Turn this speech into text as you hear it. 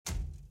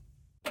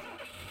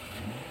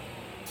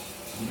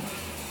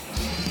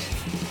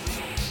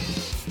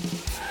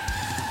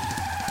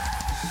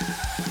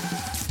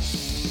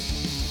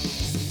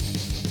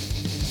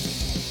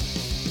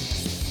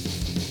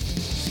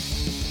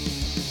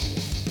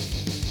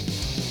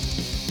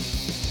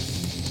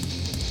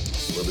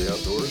Love the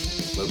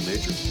outdoors, love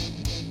nature.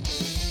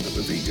 I'm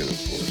a vegan, of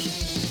course.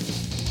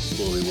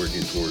 Slowly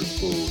working towards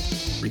full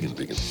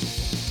vegan.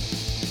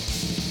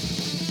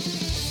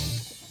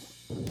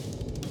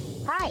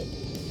 Hi,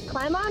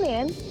 climb on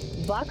in,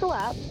 buckle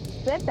up,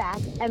 sit back,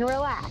 and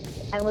relax,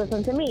 and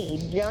listen to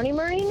me, Joni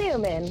Marie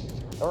Newman,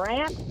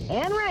 rant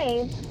and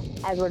rave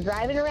as we're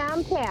driving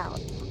around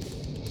town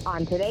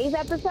on today's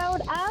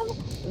episode of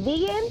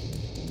Vegan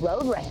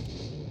Road Rants.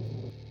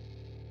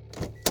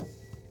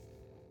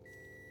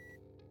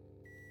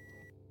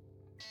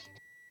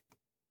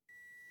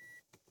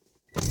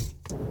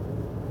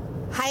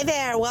 Hi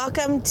there,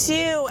 welcome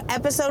to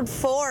episode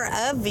 4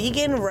 of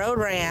Vegan Road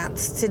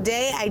Rants.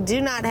 Today I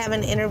do not have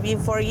an interview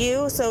for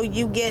you, so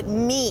you get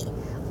me,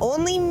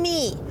 only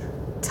me,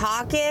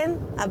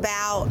 talking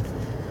about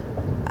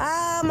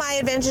my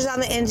adventures on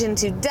the Engine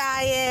 2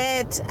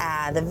 diet,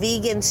 the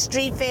vegan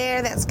street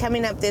fair that's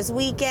coming up this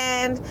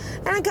weekend,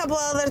 and a couple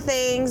other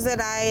things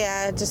that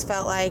I just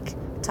felt like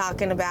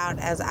talking about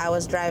as I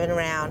was driving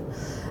around.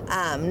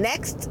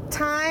 Next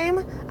time,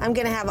 I'm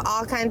going to have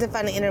all kinds of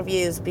fun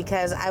interviews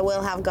because I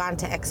will have gone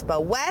to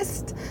Expo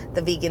West,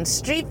 the vegan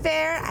street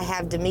fair. I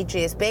have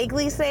Demetrius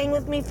Bagley staying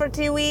with me for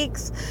 2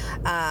 weeks.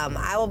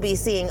 I will be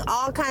seeing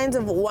all kinds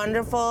of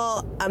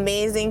wonderful,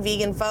 amazing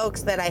vegan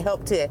folks that I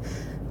hope to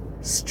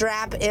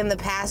strap in the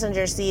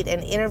passenger seat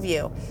and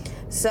interview.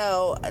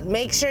 So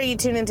make sure you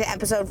tune into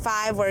episode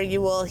 5 where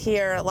you will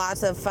hear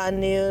lots of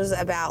fun news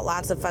about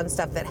lots of fun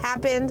stuff that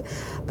happened.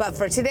 But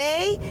for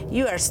today,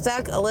 you are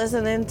stuck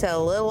listening to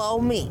little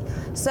old me.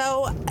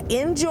 So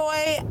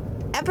enjoy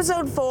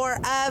episode 4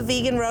 of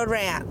Vegan Road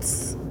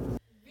Rants.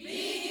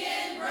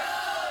 Vegan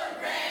Road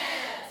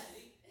Rants!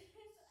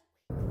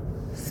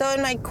 So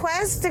in my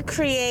quest to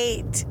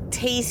create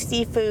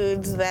tasty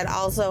foods that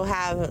also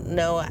have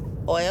no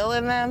oil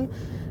in them,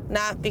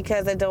 not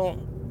because I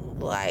don't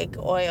like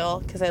oil,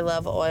 because I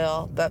love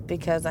oil, but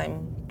because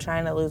I'm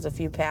trying to lose a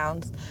few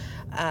pounds.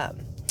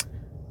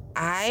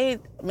 I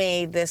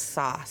made this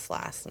sauce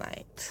last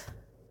night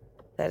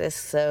that is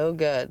so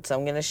good, so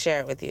I'm going to share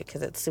it with you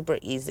because it's super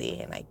easy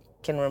and I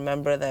can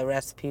remember the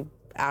recipe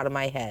out of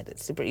my head.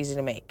 It's super easy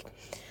to make.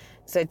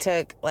 So I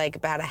took like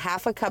about a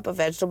half a cup of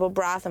vegetable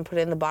broth and put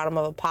it in the bottom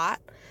of a pot.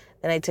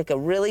 Then I took a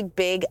really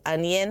big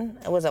onion,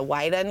 it was a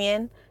white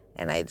onion,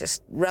 and I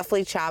just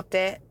roughly chopped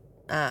it,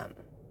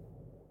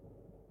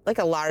 like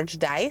a large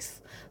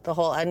dice, the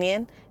whole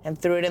onion, and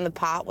threw it in the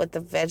pot with the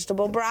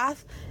vegetable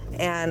broth.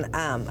 And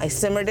I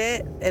simmered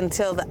it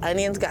until the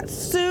onions got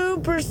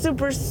super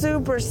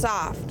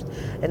soft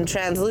and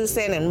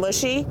translucent and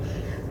mushy.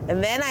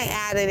 And then I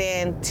added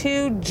in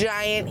 2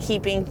 giant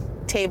heaping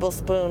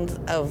tablespoons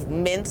of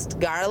minced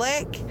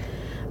garlic,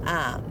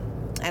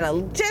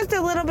 and just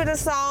a little bit of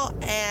salt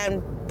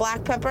and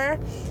black pepper.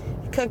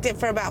 Cooked it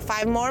for about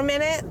 5 more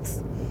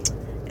minutes.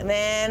 And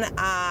then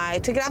I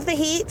took it off the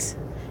heat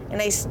and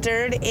I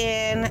stirred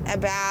in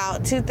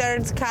about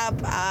 2/3 cup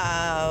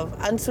of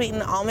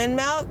unsweetened almond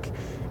milk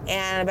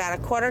and about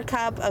a 1/4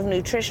 cup of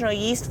nutritional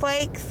yeast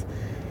flakes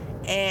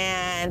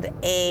and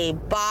a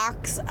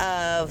box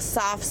of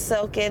soft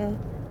silken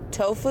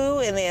tofu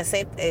in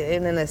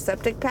an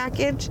aseptic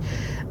package.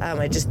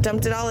 I just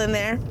dumped it all in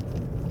there.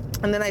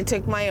 And then I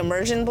took my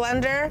immersion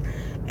blender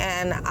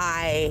and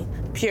I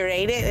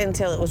pureed it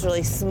until it was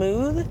really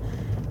smooth.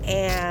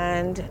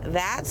 And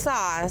that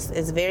sauce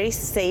is very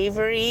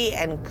savory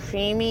and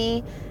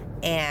creamy,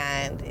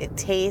 and it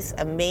tastes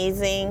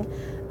amazing,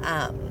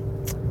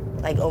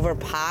 like over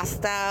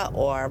pasta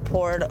or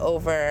poured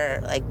over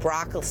like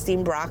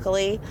steamed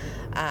broccoli.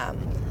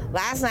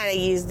 Last night I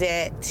used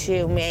it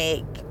to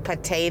make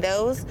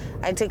potatoes.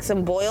 I took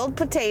some boiled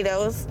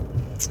potatoes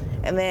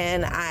and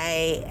then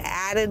I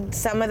added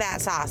some of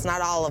that sauce,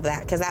 not all of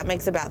that, because that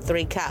makes about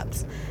 3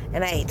 cups.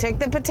 And I took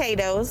the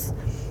potatoes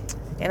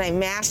and I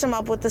mashed them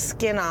up with the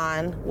skin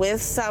on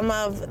with some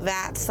of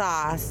that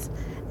sauce.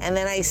 And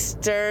then I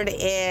stirred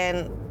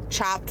in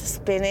chopped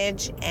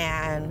spinach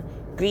and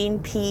green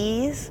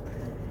peas.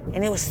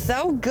 And it was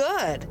so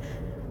good.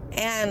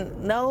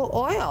 And no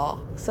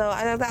oil. So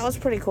I thought that was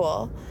pretty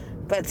cool.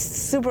 But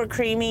super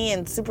creamy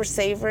and super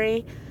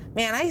savory.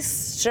 Man, I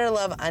sure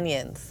love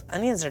onions.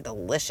 Onions are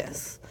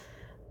delicious.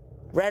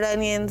 Red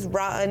onions,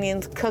 raw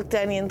onions, cooked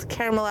onions,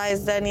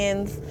 caramelized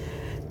onions,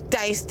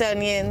 diced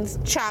onions,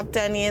 chopped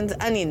onions,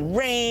 onion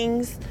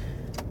rings.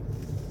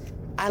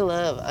 I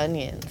love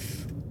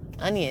onions.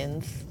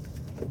 Onions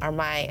are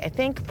I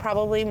think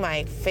probably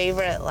my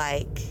favorite,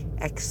 like,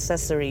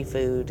 accessory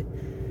food.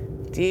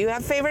 Do you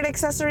have favorite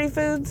accessory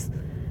foods?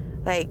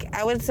 Like,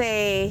 I would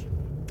say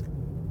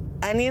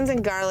onions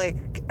and garlic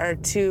are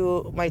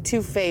my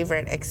 2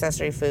 favorite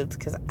accessory foods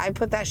because I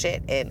put that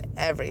shit in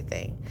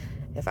everything.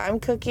 If I'm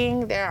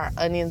cooking, there are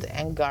onions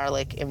and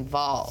garlic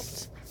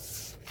involved.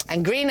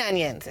 And green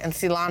onions and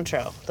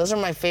cilantro. Those are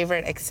my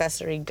favorite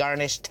accessory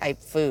garnish type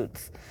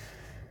foods.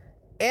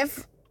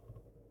 If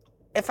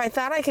I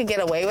thought I could get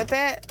away with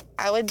it,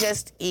 I would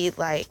just eat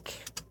like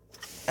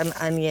an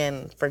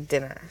onion for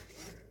dinner.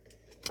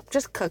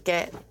 Just cook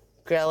it,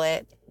 grill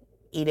it,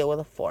 eat it with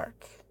a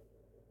fork.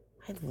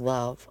 I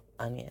love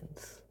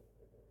onions.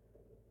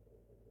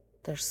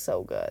 They're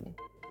so good.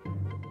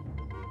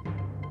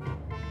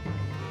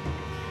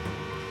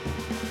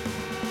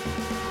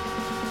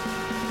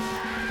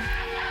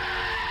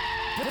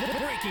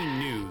 Breaking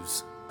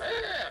news.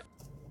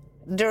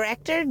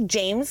 Director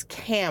James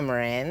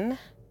Cameron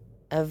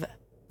of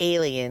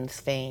Aliens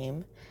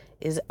fame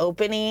is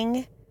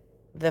opening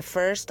the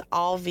first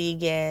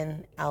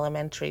all-vegan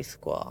elementary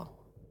school.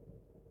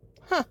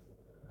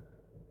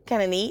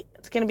 Kind of neat.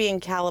 It's going to be in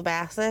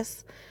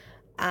Calabasas.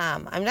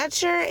 I'm not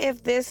sure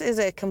if this is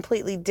a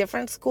completely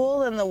different school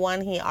than the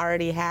one he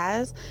already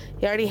has.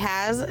 He already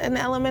has an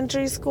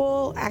elementary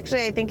school.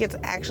 Actually, I think it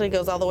actually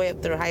goes all the way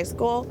up through high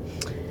school.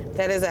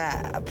 That is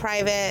a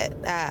private,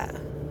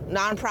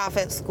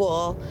 nonprofit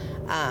school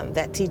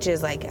that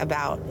teaches like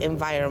about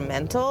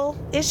environmental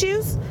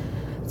issues.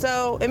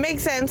 So it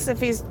makes sense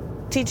if he's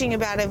teaching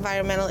about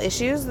environmental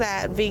issues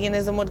that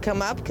veganism would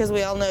come up, because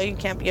we all know you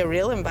can't be a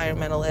real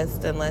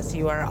environmentalist unless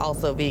you are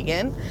also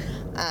vegan.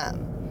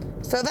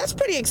 So that's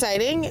pretty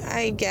exciting,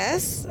 I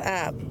guess.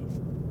 I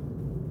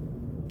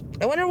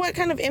wonder what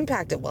kind of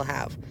impact it will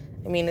have.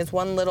 I mean, it's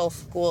one little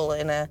school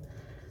in a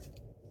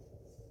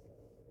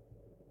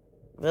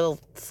little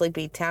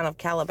sleepy town of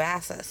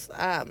Calabasas.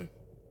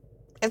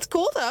 It's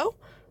cool though.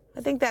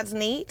 I think that's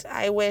neat.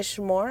 I wish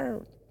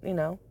more,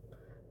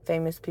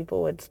 famous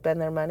people would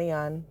spend their money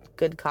on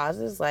good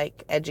causes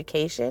like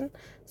education,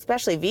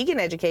 especially vegan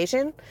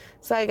education.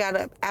 So I got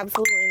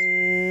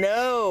absolutely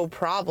no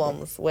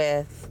problems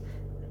with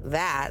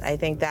that. I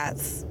think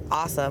that's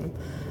awesome.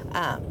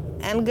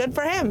 And good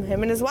for him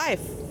and his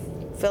wife.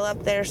 Fill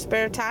up their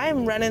spare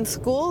time running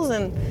schools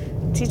and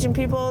teaching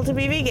people to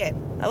be vegan.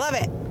 I love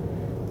it.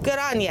 Good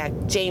on ya,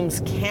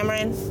 James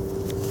Cameron.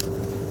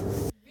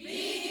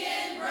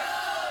 Vegan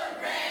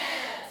Road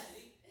Rant!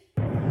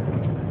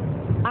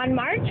 On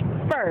March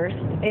 1st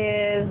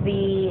is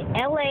the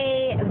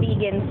LA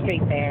Vegan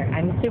Street Fair.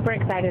 I'm super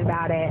excited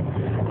about it.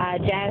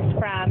 Jess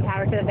from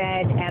Power to the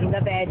Veg and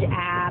the Veg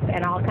app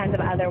and all kinds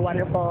of other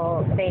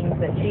wonderful things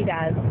that she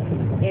does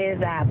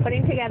is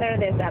putting together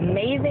this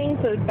amazing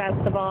food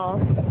festival.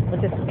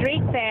 It's a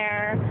street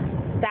fair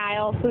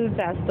style food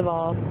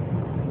festival,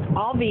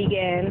 all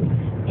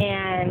vegan.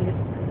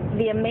 And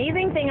the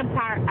amazing thing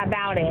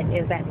about it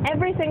is that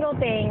every single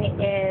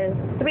thing is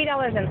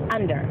 $3 and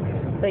under.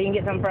 So you can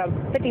get them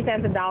from 50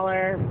 cents, $1, $2,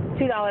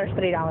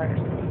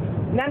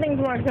 $3. Nothing's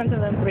more expensive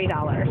than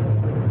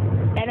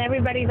 $3. And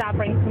everybody's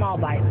offering small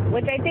bites,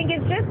 which I think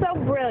is just so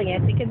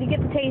brilliant because you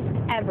get to taste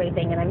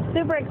everything. And I'm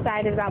super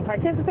excited about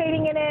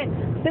participating in it,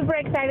 super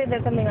excited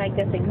that something like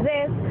this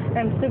exists. And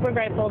I'm super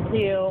grateful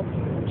to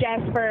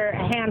Jess for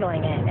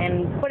handling it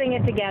and putting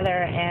it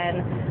together.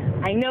 And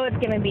I know it's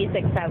going to be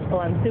successful.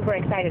 I'm super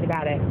excited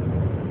about it.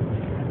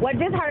 What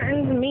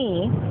disheartens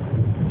me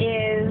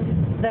is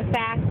the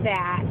fact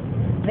that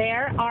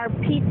there are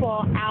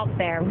people out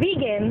there,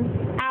 vegans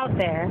out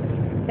there,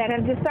 that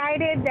have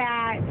decided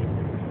that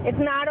it's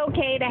not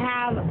okay to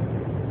have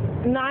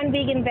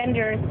non-vegan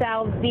vendors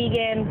sell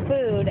vegan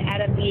food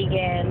at a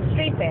vegan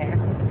street fair.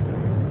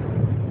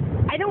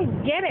 I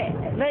don't get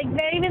it. Like,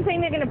 they're even saying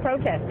they're going to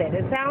protest it.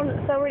 It sounds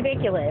so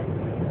ridiculous.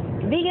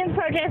 Vegans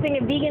protesting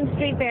a vegan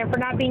street fair for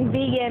not being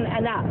vegan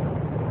enough.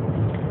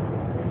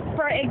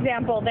 For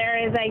example,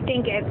 there is, I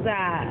think it's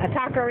a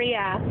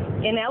taqueria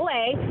in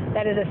LA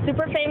that is a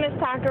super famous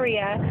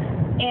taqueria,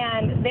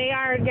 and they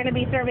are going to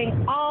be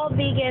serving all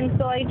vegan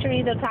soy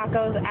chorizo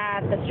tacos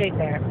at the street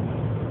fair.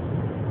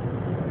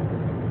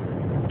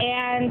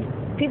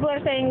 And people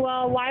are saying,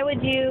 well, why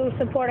would you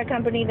support a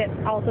company that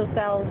also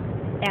sells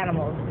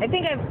animals? I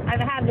think I've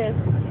had this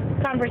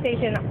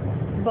conversation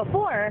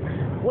before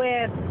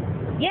with,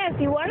 yes,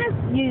 you want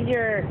to use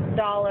your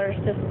dollars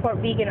to support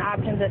vegan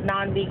options at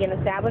non-vegan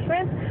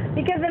establishments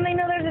because then they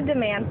know there's a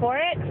demand for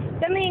it.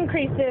 Then they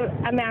increase the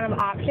amount of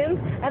options.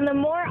 And the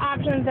more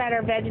options that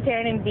are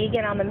vegetarian and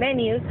vegan on the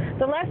menus,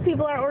 the less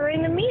people are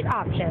ordering the meat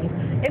options.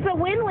 It's a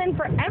win-win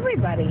for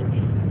everybody.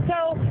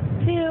 So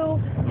to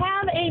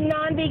have a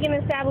non-vegan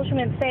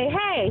establishment say,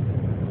 hey,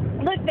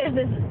 look, there's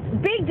this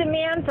big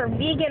demand for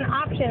vegan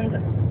options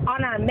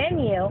on our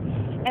menu,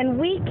 and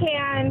we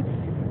can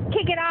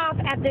kick it off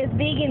at this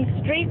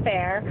vegan street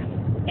fair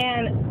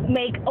and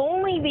make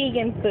only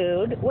vegan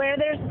food where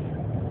there's,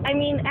 I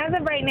mean, as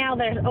of right now,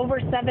 there's over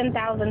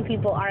 7,000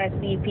 people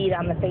RSVP'd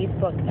on the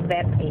Facebook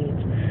event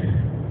page.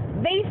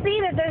 They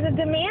see that there's a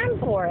demand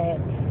for it.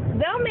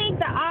 They'll make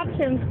the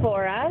options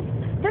for us.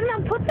 Then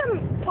they'll put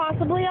them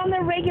possibly on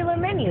their regular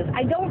menus.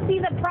 I don't see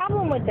the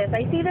problem with this.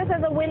 I see this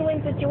as a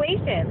win-win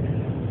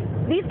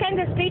situation. These kinds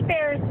of street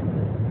fairs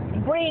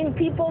bring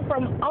people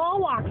from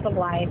all walks of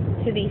life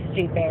to these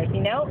street fairs,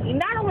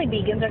 Not only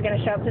vegans are going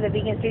to show up to the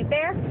vegan street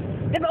fair.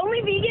 If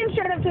only vegans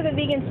showed up to the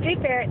vegan street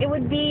fair, it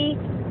would be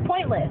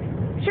pointless.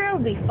 Sure, it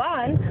would be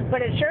fun,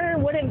 but it sure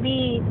wouldn't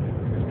be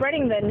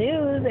spreading the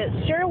news.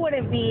 It sure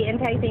wouldn't be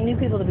enticing new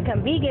people to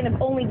become vegan if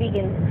only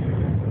vegans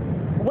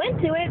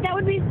went to it. That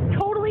would be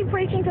totally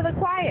preaching to the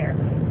choir.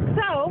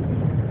 So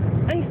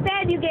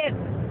instead, you get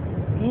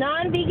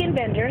non-vegan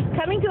vendors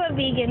coming to a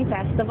vegan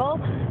festival,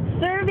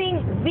 serving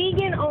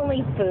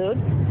vegan-only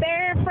food.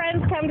 Their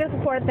friends come to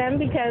support them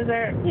because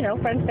they're,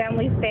 friends,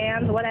 families,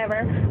 fans,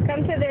 whatever,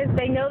 come to this.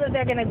 They know that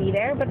they're going to be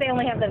there, but they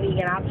only have the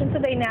vegan option, so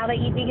they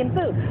eat vegan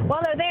food.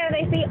 While they're there,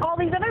 they see all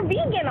these other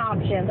vegan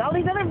options, all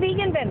these other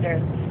vegan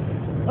vendors.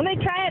 When they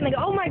try it and they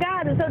go, oh my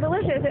God, it's so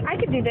delicious. I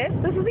could do this.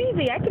 This is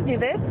easy. I could do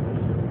this.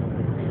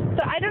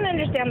 So I don't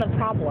understand the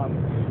problem.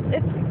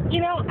 It's,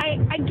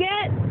 I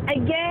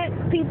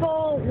get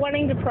people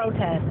wanting to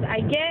protest. I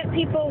get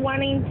people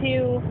wanting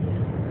to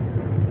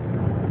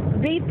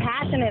be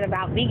passionate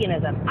about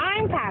veganism.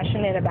 I'm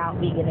passionate about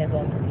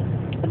veganism.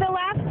 But the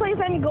last place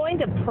I'm going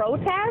to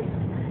protest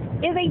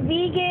is a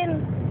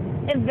vegan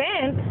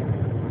event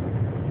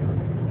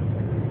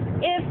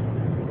if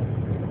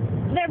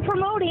they're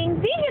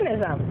promoting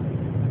veganism.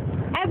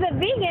 As a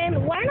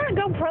vegan, why not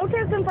go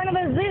protest in front of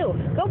a zoo?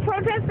 Go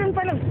protest in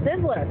front of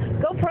Sizzler.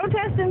 Go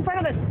protest in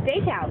front of a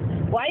steakhouse.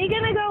 Why are you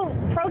going to go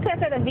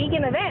protest at a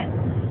vegan event?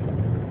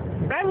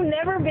 I've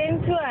never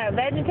been to a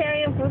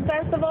vegetarian food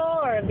festival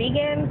or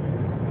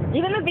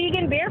even a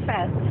vegan beer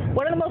fest.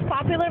 One of the most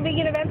popular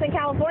vegan events in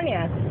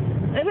California.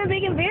 There's a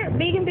vegan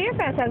beer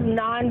fest has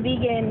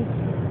non-vegan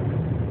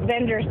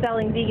vendors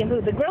selling vegan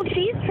food. The grilled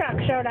cheese truck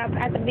showed up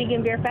at the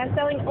vegan beer fest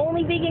selling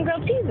only vegan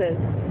grilled cheeses.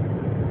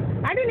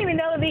 I didn't even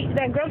know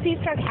the grilled cheese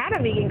truck had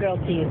a vegan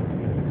grilled cheese.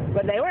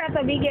 But they were at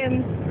the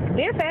vegan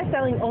beer fest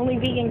selling only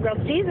vegan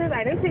grilled cheeses.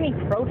 I didn't see any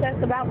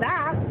protests about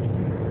that.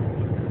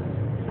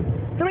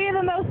 3 of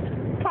the most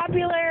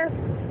popular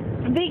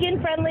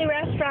vegan-friendly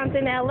restaurants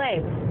in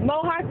LA.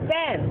 Mohawk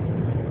Ben,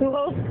 who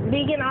hosts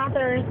vegan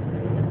authors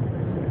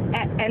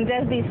and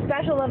does these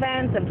special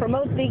events and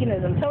promotes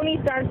veganism. Tony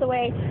Starts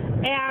Away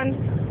and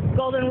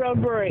Golden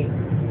Road Brewery.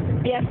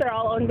 Yes, they're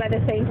all owned by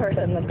the same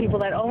person. The people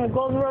that own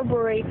Golden Road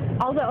Brewery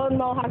also own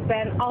Mohawk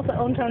Ben, also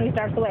own Tony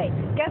Starts Away.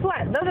 Guess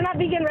what? Those are not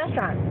vegan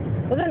restaurants.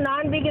 Those are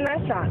non-vegan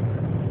restaurants.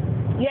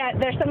 Yet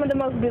they're some of the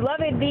most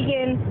beloved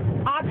vegan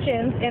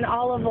options in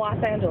all of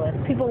Los Angeles.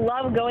 People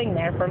love going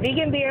there for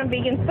vegan beer and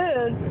vegan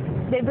food.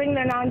 They bring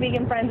their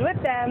non-vegan friends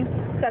with them.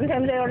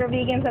 Sometimes they order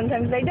vegan,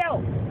 sometimes they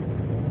don't.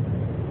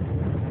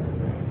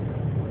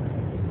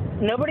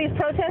 Nobody's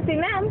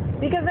protesting them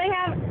because they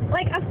have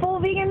like a full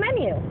vegan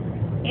menu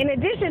in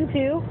addition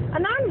to a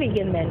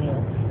non-vegan menu.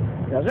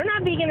 Those are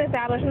not vegan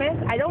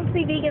establishments. I don't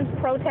see vegans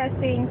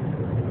protesting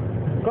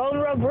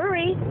Golden Road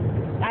Brewery.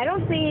 I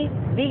don't see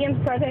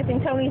vegans protesting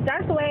Tony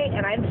Starts Away,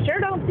 and I sure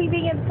don't see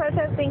vegans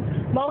protesting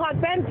Mohawk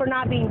Ben for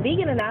not being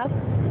vegan enough.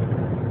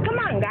 Come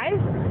on, guys.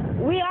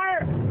 We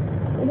are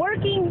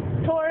working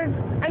towards,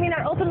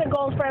 our ultimate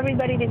goal is for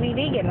everybody to be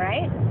vegan,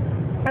 right?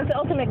 That's the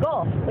ultimate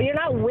goal. But you're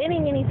not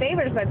winning any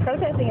favors by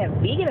protesting at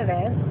vegan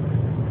events.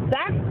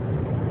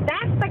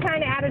 That's the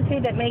kind of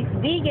attitude that makes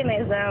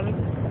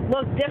veganism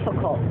look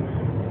difficult,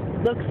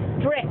 look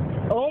strict.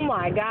 Oh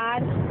my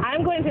God,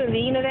 I'm going to a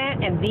vegan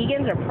event and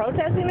vegans are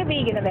protesting the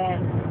vegan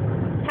event.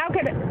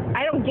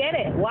 I don't get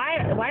it. Why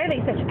are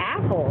they such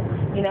assholes?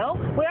 We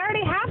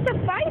already have to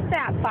fight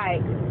that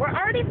fight. We're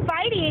already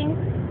fighting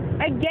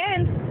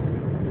against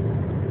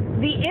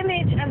the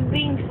image of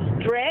being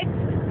strict,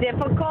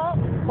 difficult,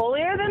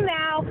 holier than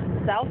thou,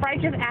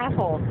 self-righteous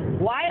assholes.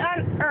 Why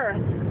on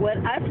earth would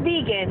us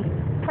vegans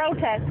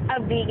protest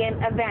a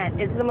vegan event?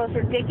 It's the most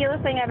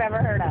ridiculous thing I've ever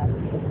heard of.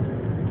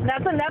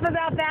 That's enough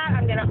about that.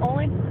 I'm going to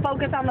only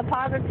focus on the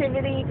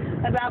positivity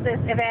about this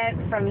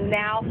event from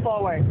now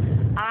forward.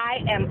 I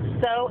am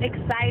so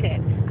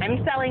excited.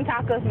 I'm selling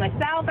tacos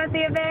myself at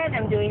the event.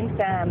 I'm doing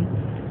some,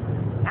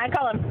 I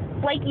call them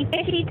flaky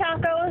fishy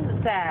tacos.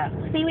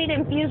 It's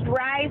seaweed-infused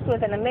rice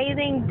with an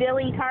amazing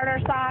dilly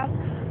tartar sauce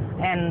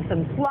and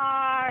some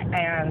slaw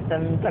and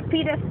some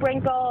pepita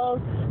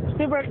sprinkles.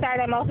 Super excited.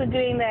 I'm also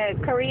doing the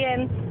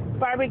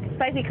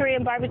spicy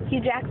Korean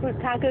barbecue jackfruit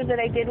tacos that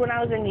I did when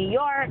I was in New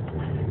York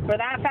for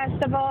that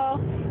festival.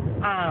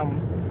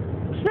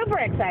 Super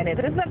excited.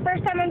 This is the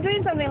first time I'm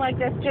doing something like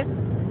this, just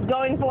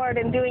going forward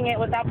and doing it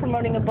without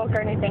promoting a book or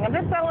anything. I'm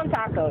just selling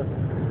tacos,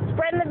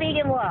 spreading the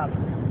vegan love.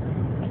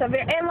 So if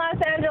you're in Los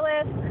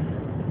Angeles,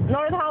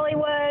 North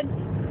Hollywood,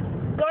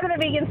 go to the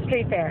vegan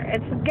street fair.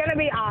 It's going to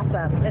be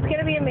awesome. It's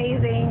going to be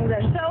amazing.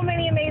 There's so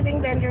many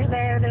amazing vendors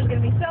there. There's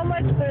going to be so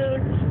much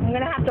food. I'm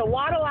going to have to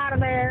waddle out of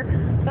there.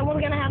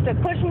 Someone's going to have to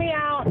push me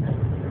out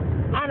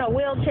on a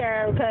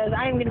wheelchair because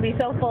I'm going to be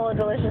so full of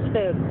delicious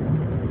food.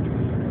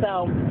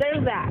 So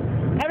there's that.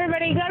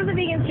 Everybody go to the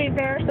vegan street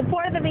fair,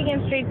 support the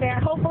vegan street fair.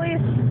 Hopefully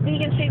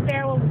vegan street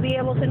fair will be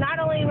able to not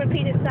only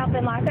repeat itself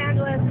in Los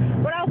Angeles,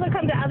 but also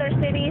come to other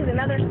cities and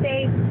other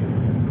states.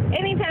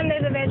 Anytime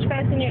there's a veg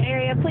fest in your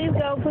area, please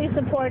go, please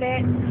support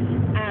it.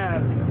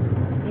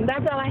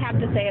 That's all I have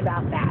to say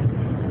about that.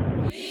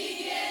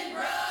 Vegan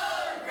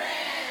Road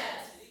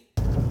Rants.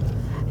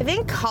 I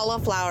think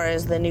cauliflower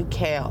is the new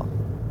kale.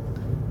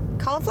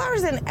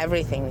 Cauliflower's in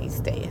everything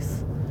these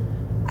days.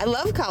 I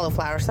love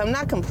cauliflower, so I'm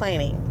not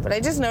complaining, but I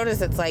just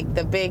noticed it's like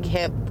the big,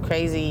 hip,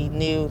 crazy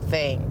new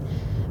thing.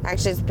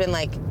 Actually, it's been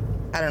like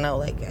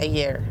a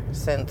year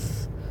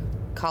since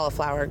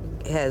cauliflower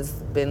has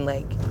been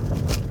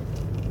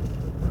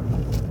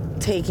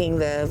taking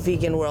the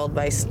vegan world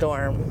by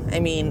storm. I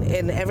mean,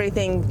 in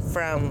everything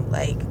from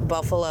like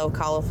buffalo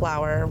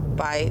cauliflower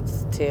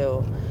bites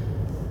to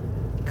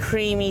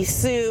creamy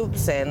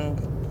soups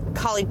and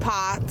cauli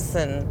pots,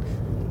 and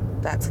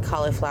that's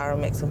cauliflower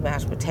mixed with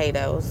mashed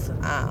potatoes.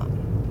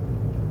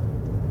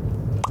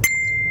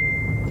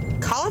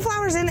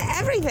 Cauliflower's in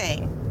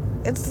everything.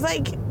 It's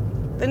like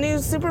the new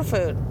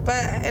superfood,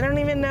 but I don't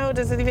even know,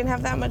 does it even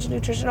have that much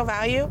nutritional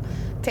value?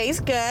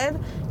 Tastes good.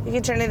 You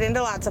can turn it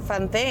into lots of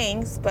fun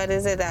things, but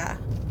is it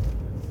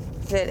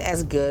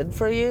as good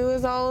for you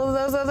as all of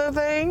those other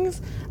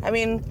things? I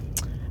mean,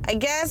 I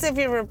guess if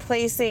you're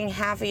replacing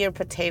half of your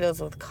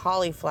potatoes with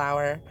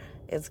cauliflower,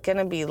 it's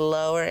gonna be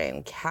lower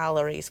in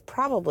calories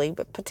probably,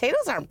 but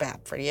potatoes aren't bad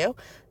for you.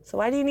 So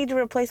why do you need to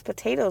replace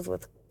potatoes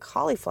with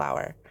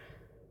cauliflower?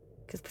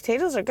 Because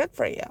potatoes are good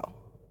for you.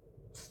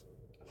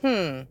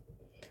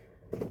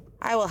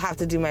 I will have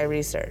to do my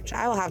research.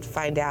 I will have to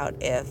find out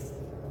if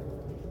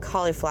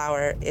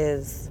cauliflower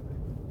is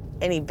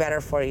any better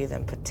for you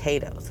than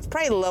potatoes. It's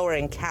probably lower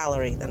in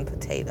calorie than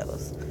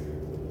potatoes.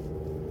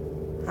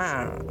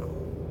 I don't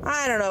know.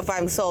 I don't know if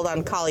I'm sold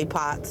on cauli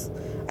pots.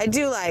 I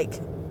do like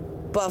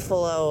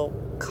buffalo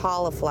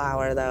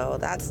cauliflower though.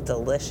 That's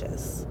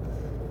delicious.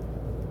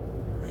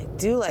 I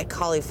do like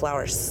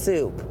cauliflower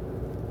soup.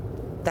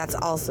 That's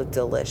also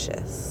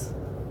delicious.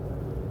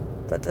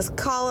 But this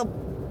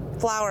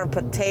cauliflower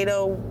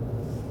potato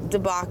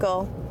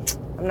debacle,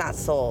 I'm not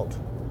sold.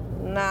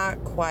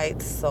 Not quite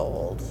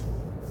sold.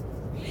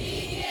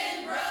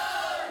 Vegan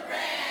Road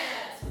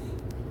Rants.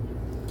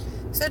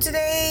 So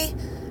today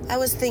I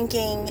was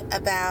thinking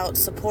about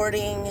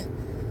supporting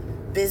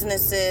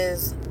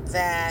businesses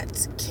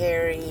that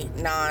carry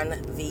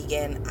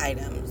non-vegan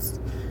items.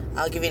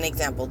 I'll give you an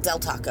example. Del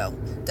Taco.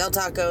 Del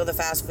Taco, the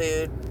fast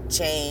food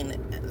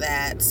chain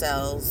that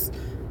sells,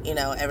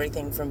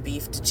 everything from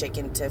beef to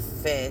chicken to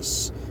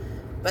fish.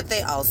 But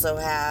they also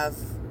have,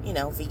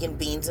 vegan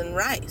beans and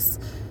rice.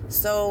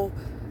 So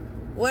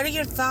what are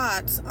your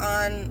thoughts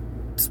on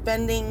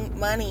spending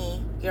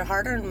money, your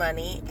hard-earned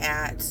money,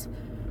 at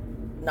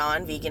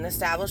non-vegan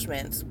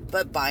establishments,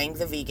 but buying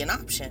the vegan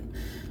option?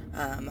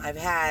 I've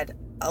had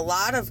a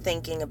lot of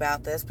thinking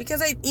about this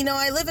because I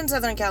live in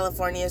Southern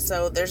California,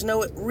 so there's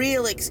no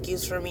real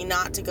excuse for me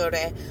not to go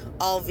to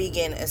all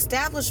vegan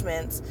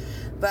establishments,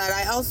 but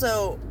I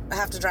also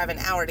have to drive an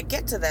hour to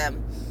get to them.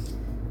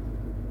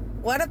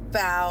 What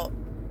about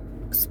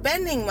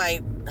spending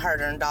my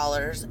hard-earned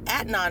dollars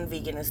at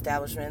non-vegan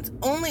establishments,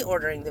 only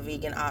ordering the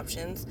vegan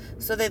options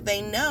so that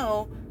they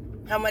know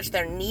how much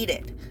they're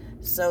needed,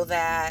 so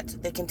that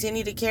they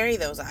continue to carry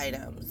those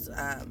items?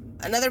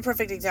 Another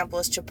perfect example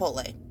is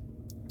Chipotle,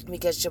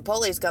 because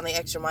Chipotle's gone the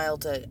extra mile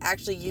to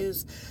actually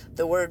use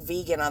the word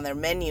vegan on their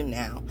menu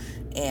now.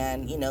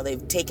 And,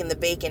 they've taken the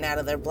bacon out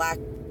of their black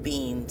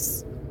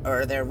beans,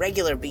 or their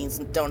regular beans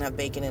don't have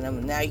bacon in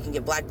them. Now you can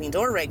get black beans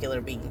or regular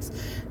beans.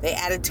 They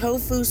added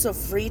tofu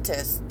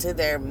sofritas to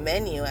their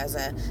menu as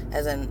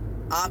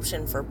an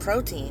option for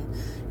protein.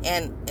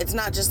 And it's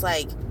not just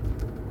like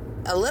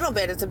a little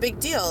bit, it's a big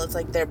deal. It's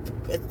like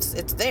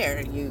it's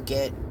there. You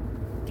get,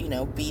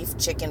 beef,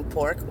 chicken,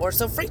 pork, or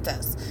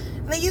sofritas.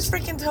 And they used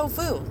freaking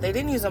tofu. They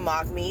didn't use a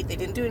mock meat. They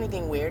didn't do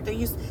anything weird. They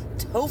used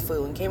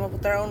tofu and came up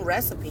with their own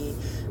recipe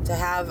to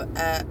have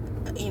a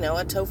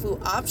tofu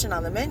option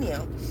on the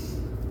menu.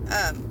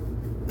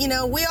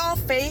 We all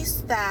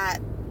face that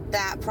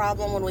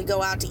problem when we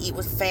go out to eat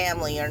with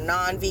family or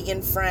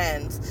non-vegan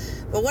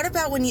friends. But what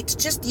about when it's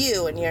just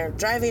you and you're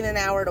driving an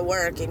hour to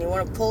work and you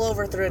want to pull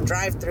over through a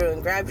drive-thru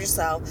and grab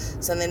yourself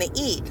something to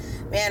eat?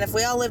 Man, if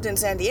we all lived in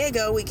San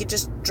Diego, we could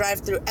just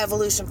drive through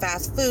Evolution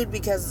Fast Food,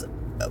 because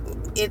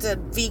it's a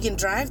vegan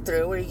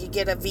drive-thru where you could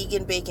get a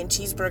vegan bacon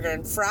cheeseburger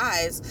and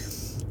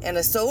fries and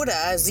a soda,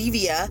 a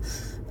Zevia,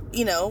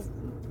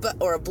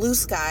 or a Blue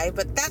Sky.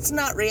 But that's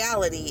not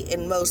reality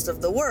in most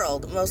of the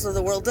world. Most of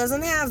the world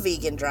doesn't have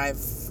vegan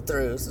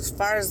drive-thrus. As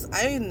far as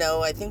I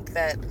know, I think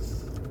that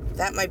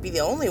might be the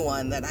only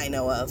one that I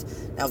know of.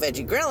 Now,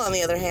 Veggie Grill, on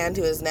the other hand,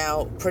 who is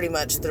now pretty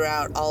much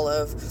throughout all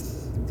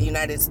of the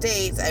United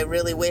States, I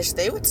really wish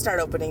they would start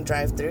opening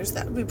drive-thrus.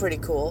 That would be pretty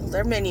cool.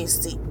 Their menu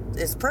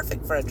is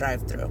perfect for a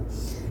drive-thru.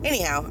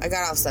 Anyhow, I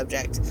got off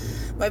subject.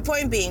 My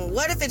point being,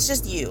 what if it's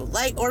just you,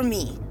 or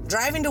me,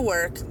 driving to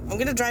work? I'm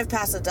going to drive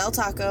past a Del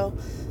Taco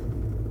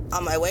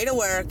on my way to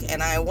work,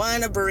 and I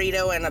want a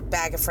burrito and a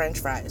bag of French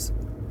fries.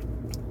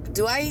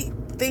 Do I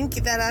think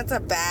that that's a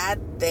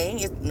bad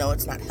thing? No,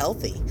 it's not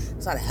healthy.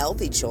 It's not a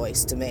healthy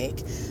choice to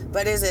make.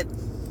 But is it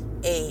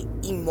a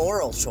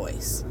immoral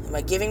choice? Am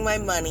I giving my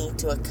money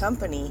to a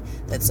company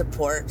that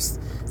supports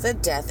the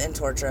death and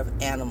torture of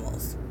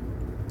animals?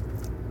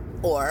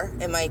 Or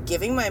am I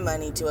giving my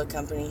money to a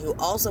company who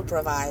also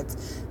provides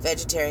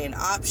vegetarian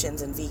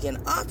options and vegan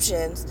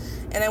options,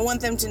 and I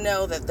want them to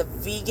know that the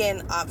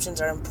vegan options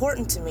are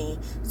important to me,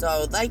 so I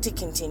would like to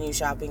continue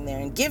shopping there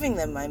and giving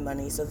them my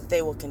money so that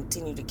they will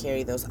continue to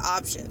carry those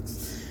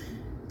options?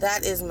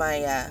 That is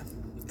my,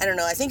 I don't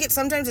know, I think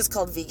sometimes it's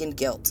called vegan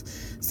guilt.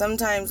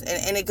 Sometimes,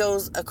 and it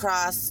goes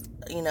across,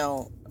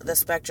 the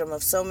spectrum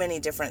of so many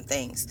different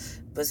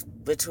things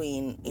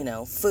between,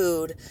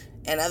 food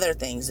and other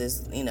things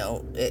is,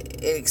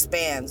 it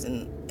expands.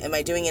 And am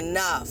I doing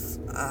enough?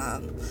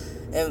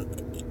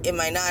 Am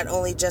I not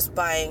only just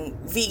buying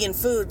vegan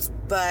foods,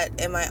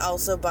 but am I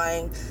also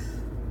buying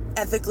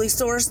ethically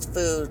sourced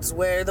foods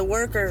where the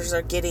workers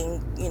are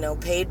getting,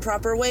 paid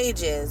proper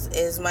wages?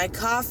 Is my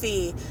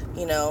coffee,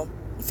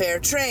 fair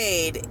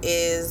trade?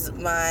 Is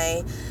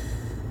my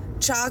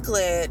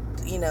chocolate,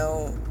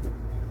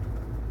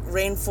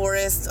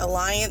 Rainforest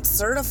Alliance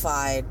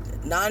certified,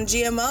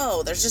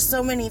 non-GMO? There's just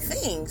so many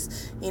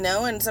things,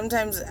 and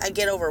sometimes I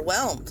get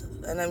overwhelmed,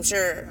 and I'm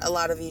sure a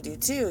lot of you do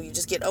too. You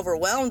just get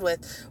overwhelmed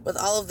with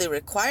all of the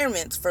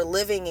requirements for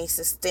living a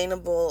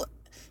sustainable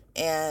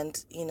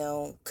and,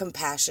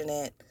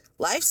 compassionate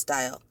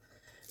lifestyle.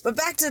 But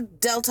back to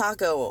Del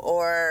Taco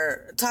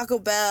or Taco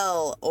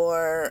Bell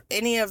or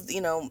any of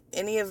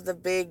the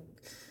big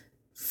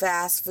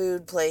fast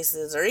food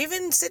places, or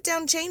even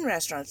sit-down chain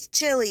restaurants,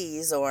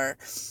 Chili's or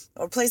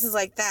places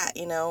like that.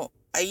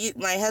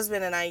 My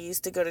husband and I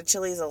used to go to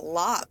Chili's a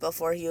lot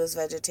before he was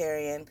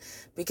vegetarian,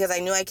 because I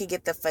knew I could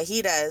get the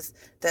fajitas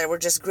that were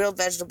just grilled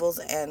vegetables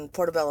and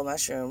portobello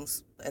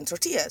mushrooms and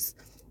tortillas.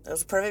 It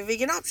was a perfect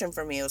vegan option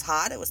for me. It was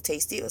hot, it was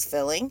tasty, it was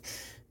filling,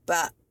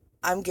 but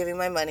I'm giving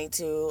my money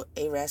to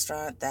a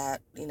restaurant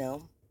that,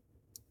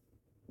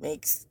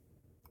 makes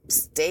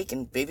steak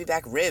and baby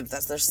back ribs.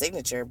 That's their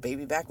signature,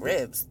 baby back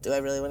ribs. Do I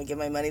really want to give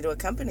my money to a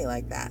company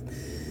like that?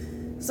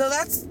 So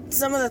that's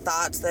some of the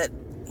thoughts that,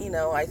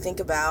 I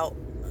think about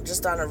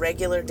just on a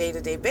regular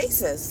day-to-day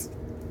basis.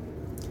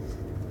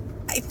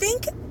 I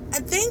think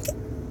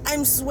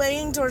I'm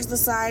swaying towards the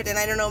side, and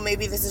I don't know,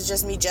 maybe this is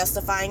just me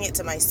justifying it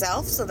to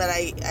myself so that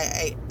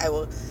I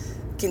will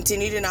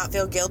continue to not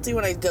feel guilty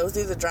when I go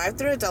through the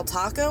drive-thru at Del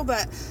Taco,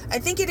 but I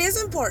think it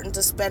is important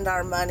to spend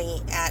our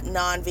money at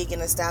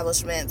non-vegan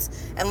establishments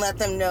and let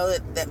them know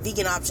that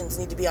vegan options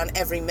need to be on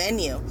every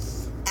menu.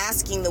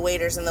 Asking the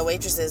waiters and the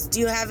waitresses, do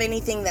you have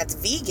anything that's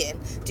vegan?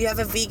 Do you have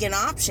a vegan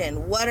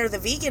option? What are the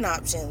vegan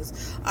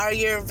options? Are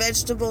your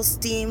vegetables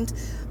steamed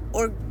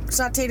or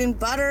sauteed in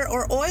butter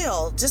or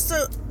oil? Just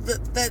so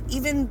that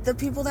even the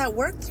people that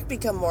work there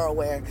become more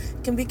aware.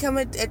 It can become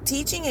a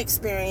teaching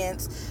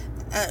experience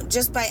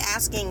just by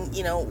asking,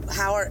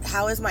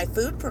 how is my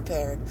food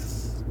prepared?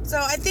 So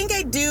I think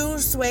I do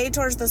sway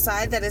towards the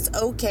side that it's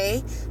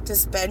okay to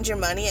spend your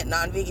money at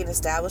non-vegan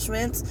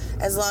establishments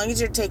as long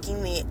as you're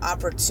taking the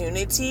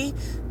opportunity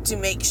to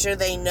make sure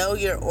they know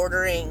you're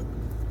ordering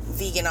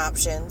vegan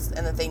options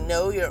and that they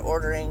know you're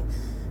ordering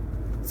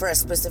for a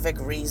specific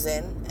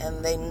reason,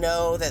 and they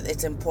know that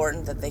it's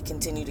important that they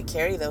continue to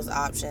carry those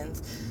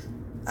options.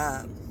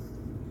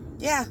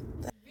 Yeah.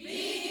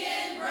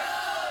 Vegan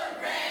Road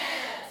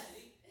Rants.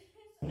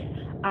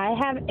 I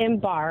have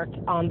embarked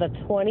on the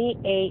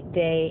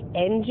 28-day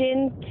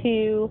Engine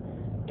 2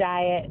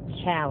 Diet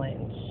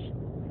Challenge.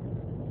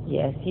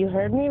 Yes, you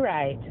heard me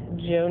right.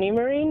 Joni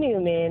Marie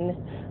Newman,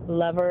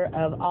 lover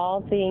of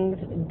all things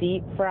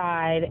deep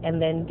fried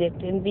and then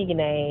dipped in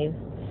veganese,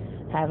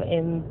 have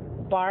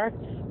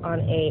embarked on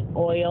a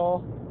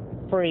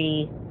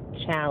oil-free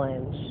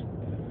challenge.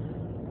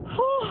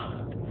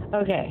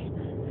 Okay,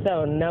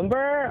 so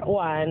number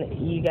one,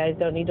 you guys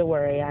don't need to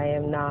worry. I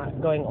am not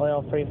going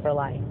oil-free for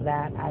life.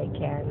 That I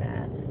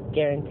can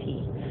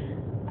guarantee.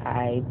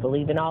 I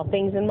believe in all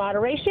things in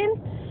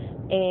moderation,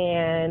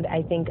 and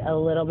I think a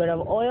little bit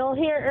of oil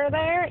here or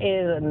there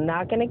is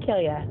not going to kill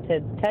you.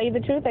 To tell you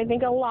the truth, I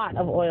think a lot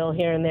of oil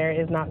here and there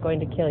is not going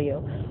to kill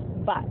you.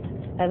 But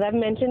as I've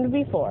mentioned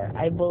before,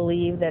 I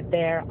believe that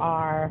there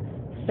are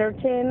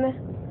certain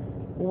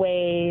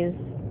ways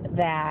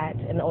that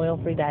an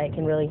oil-free diet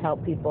can really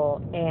help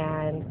people,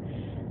 and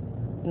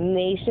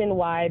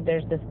nationwide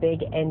there's this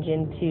big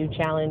Engine 2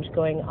 challenge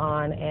going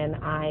on, and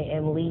I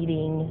am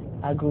leading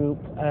a group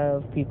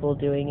of people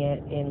doing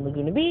it in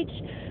Laguna Beach.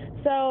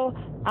 So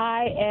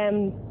I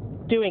am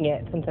doing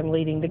it since I'm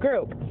leading the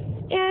group.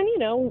 And,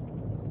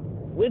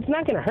 it's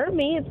not going to hurt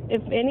me. It's,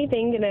 if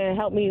anything, going to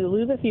help me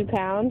lose a few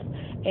pounds,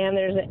 and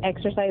there's an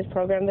exercise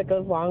program that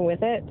goes along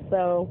with it.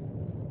 So,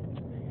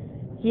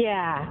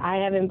 yeah, I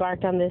have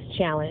embarked on this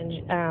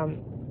challenge.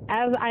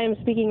 As I am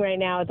speaking right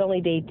now, it's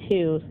only day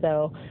 2,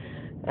 so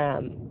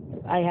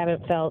I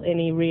haven't felt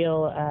any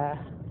real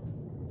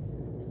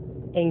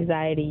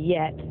anxiety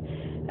yet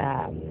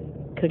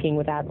cooking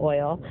without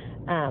oil.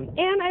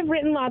 And I've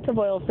written lots of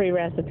oil-free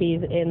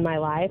recipes in my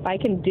life. I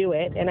can do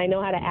it, and I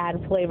know how to add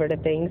flavor to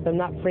things, so I'm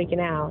not freaking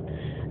out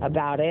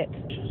about it.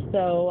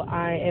 So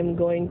I am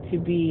going to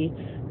be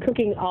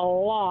cooking a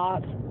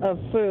lot of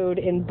food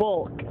in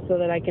bulk so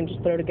that I can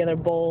just throw together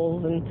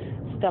bowls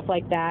and stuff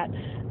like that.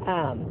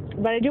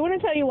 But I do want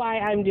to tell you why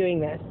I'm doing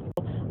this.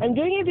 I'm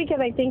doing it because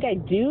I think I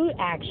do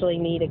actually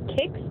need a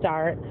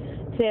kickstart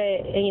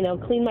to,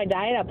 clean my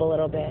diet up a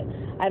little bit.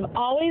 I've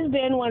always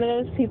been one of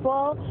those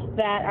people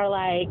that are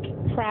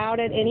proud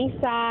at any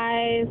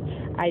size.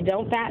 I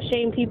don't fat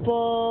shame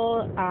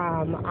people.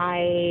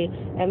 I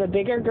am a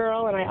bigger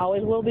girl, and I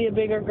always will be a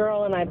bigger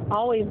girl, and I've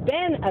always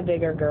been a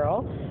bigger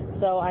girl.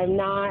 So I'm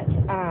not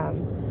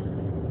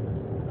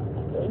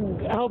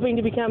hoping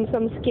to become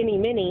some skinny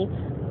mini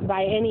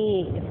by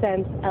any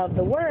sense of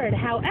the word.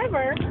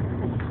 However,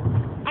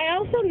 I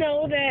also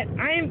know that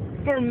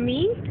I'm, for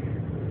me,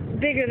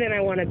 bigger than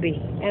I want to be,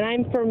 and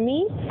I'm, for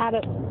me, out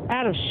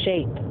of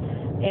shape.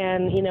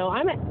 And you know,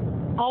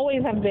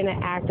 always have been an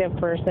active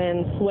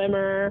person,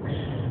 swimmer,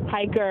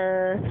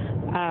 hiker.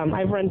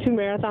 I've run 2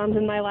 marathons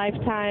in my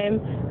lifetime.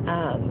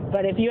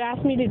 But if you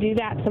asked me to do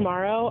that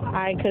tomorrow,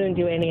 I couldn't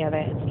do any of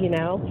it, you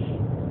know.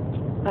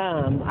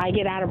 I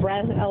get out of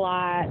breath a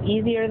lot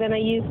easier than I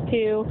used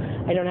to.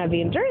 I don't have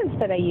the endurance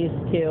that I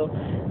used to.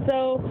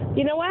 So,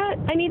 you know what?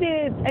 I need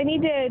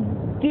to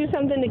do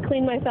something to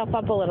clean myself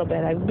up a little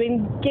bit. I've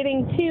been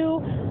getting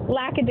too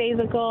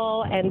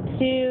lackadaisical and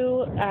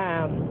too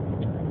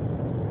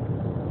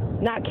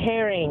not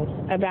caring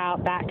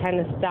about that kind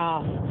of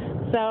stuff.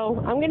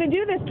 So I'm going to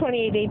do this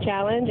 28-day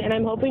challenge, and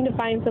I'm hoping to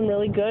find some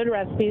really good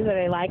recipes that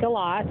I like a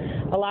lot.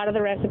 A lot of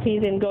the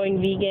recipes in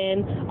going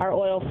vegan are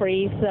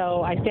oil-free,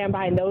 so I stand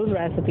behind those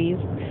recipes,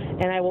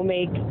 and I will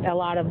make a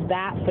lot of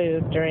that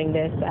food during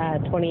this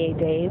 28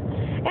 days.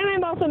 And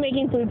I'm also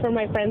making food for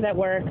my friends at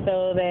work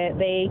so that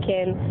they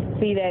can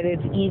see that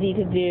it's easy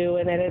to do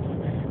and that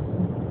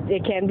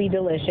it can be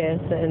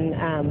delicious.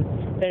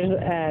 And there's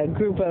a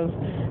group of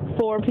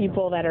 4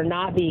 people that are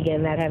not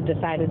vegan that have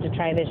decided to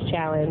try this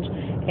challenge,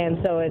 and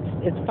so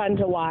it's fun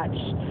to watch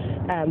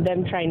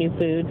them try new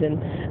foods.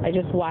 And I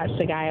just watched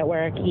a guy at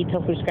work eat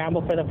tofu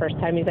scramble for the first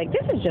time. He's like,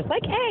 "This is just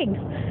like eggs."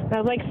 And I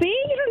was like, "See,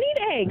 you don't need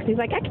eggs." He's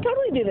like, "I can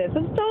totally do this.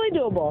 It's totally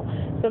doable."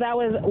 So that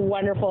was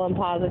wonderful and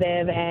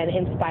positive and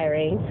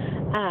inspiring.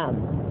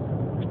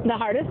 The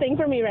hardest thing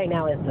for me right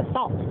now is the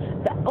salt.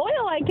 The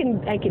oil I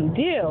can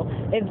do.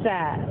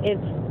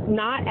 It's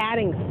not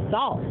adding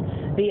salt.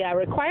 The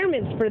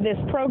requirements for this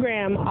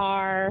program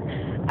are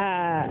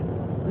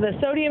the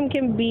sodium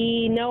can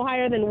be no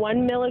higher than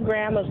 1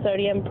 milligram of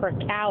sodium per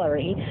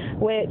calorie,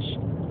 which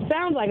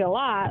sounds like a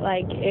lot.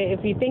 Like,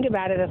 if you think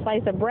about it, a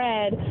slice of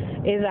bread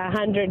is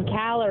 100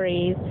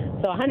 calories,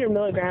 so 100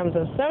 milligrams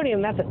of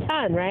sodium, that's a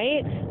ton,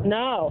 right?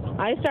 No,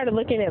 I started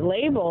looking at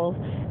labels,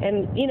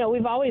 and, you know,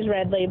 we've always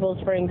read labels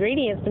for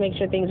ingredients to make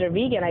sure things are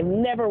vegan. I've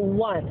never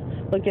once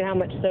looked at how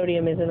much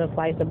sodium is in a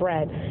slice of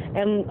bread.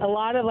 And a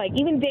lot of, like,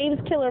 even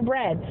Dave's Killer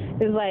Bread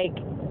is like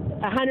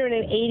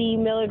 180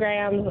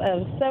 milligrams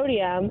of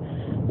sodium,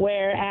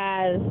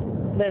 whereas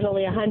there's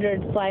only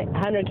 100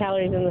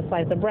 calories in the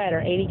slice of bread,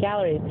 or 80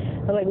 calories.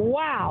 I was like,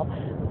 wow.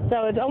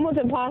 So it's almost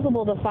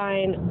impossible to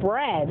find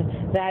bread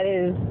that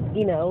is,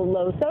 you know,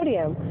 low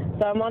sodium.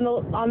 So I'm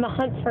on the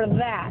hunt for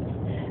that.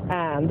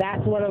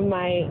 That's one of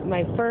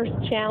my first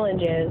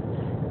challenges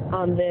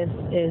on this,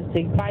 is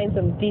to find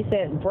some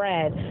decent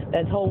bread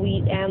that's whole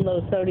wheat and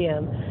low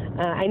sodium.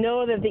 I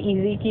know that the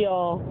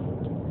Ezekiel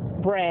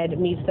bread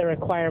meets the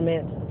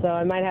requirements, so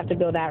I might have to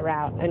go that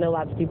route. I know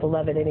lots of people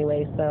love it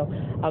anyway, so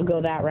I'll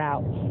go that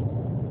route.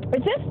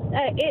 It's just,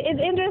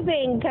 it's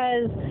interesting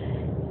because,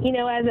 you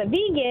know, as a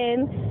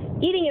vegan,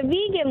 eating a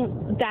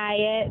vegan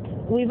diet,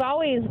 we've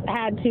always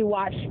had to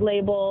watch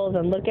labels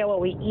and look at what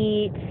we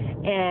eat.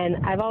 And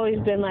I've always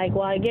been like,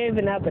 well, I've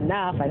given up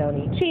enough. I don't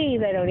eat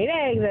cheese, I don't eat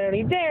eggs, I don't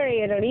eat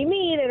dairy, I don't eat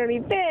meat, I don't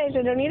eat fish,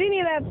 I don't eat any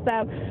of that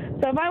stuff.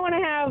 So if I want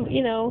to have,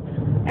 you know,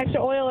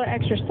 extra oil or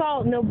extra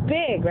salt, no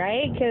big,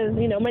 right? Because,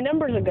 you know, my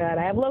numbers are good.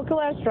 I have low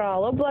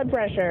cholesterol, low blood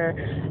pressure.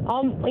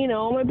 All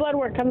my blood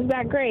work comes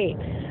back great.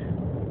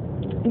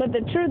 But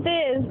the truth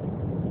is,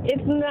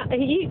 it's not.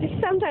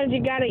 Sometimes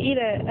you got to eat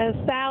a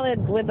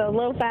salad with a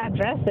low-fat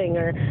dressing,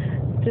 or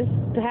just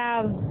to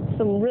have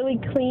some really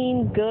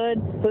clean, good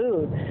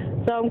food.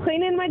 So I'm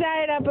cleaning my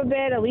diet up a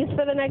bit, at least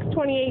for the next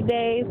 28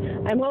 days.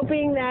 I'm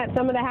hoping that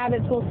some of the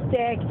habits will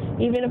stick,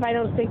 even if I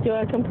don't stick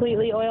to a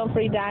completely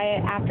oil-free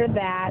diet after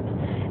that.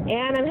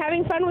 And I'm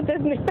having fun with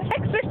this new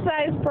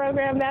exercise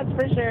program, that's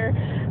for sure.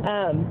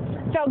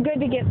 Felt good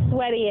to get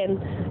sweaty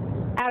and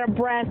out of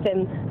breath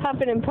and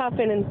huffing and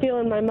puffing and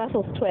feeling my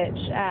muscles twitch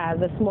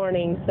this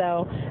morning.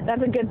 So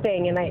that's a good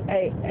thing. And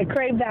I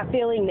crave that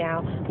feeling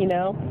now, you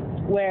know,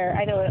 where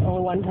I know it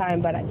only one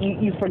time, but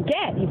you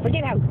forget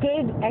how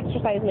good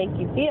exercise makes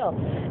you feel.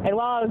 And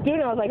while I was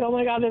doing it, I was like, oh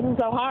my God, this is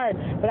so hard.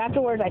 But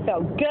afterwards, I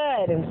felt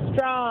good and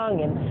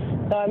strong,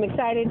 and so I'm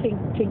excited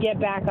to get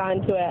back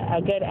onto a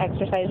good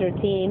exercise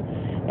routine.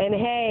 And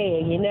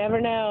hey, you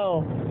never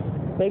know,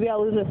 maybe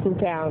I'll lose a few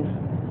pounds.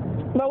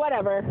 But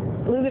whatever,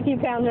 lose a few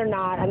pounds or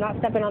not, I'm not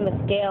stepping on the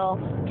scale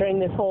during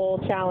this whole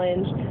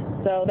challenge.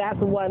 So that's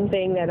one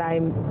thing that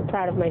I'm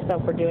proud of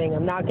myself for doing.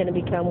 I'm not going to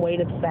become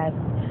weight obsessed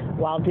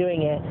while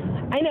doing it.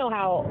 I know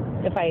how,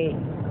 if I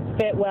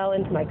fit well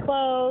into my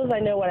clothes, I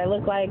know what I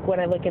look like when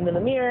I look into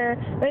the mirror,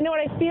 and I know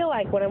what I feel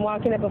like when I'm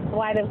walking up a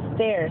flight of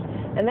stairs.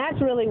 And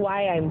that's really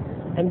why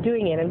I'm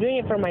doing it. I'm doing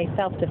it for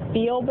myself to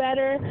feel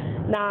better,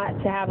 not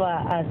to have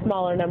a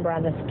smaller number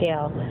on the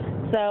scale.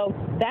 So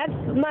that's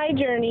my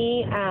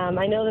journey.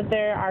 I know that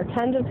there are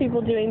tons of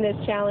people doing this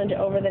challenge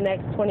over the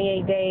next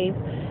 28 days.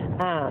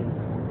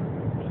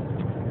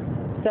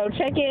 So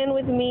check in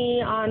with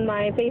me on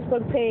my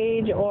Facebook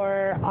page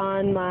or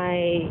on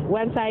my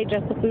website,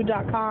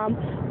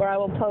 justthefood.com, where I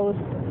will post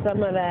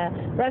some of the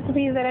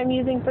recipes that I'm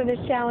using for this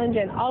challenge,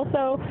 and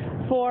also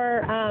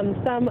for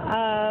some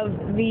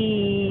of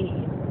the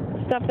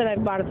stuff that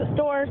I've bought at the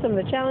store, some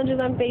of the challenges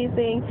I'm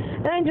facing.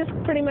 And I'm just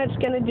pretty much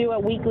going to do a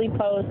weekly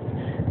post.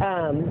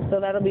 So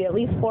that'll be at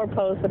least 4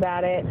 posts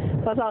about it.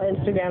 Plus I'll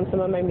Instagram some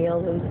of my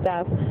meals and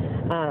stuff,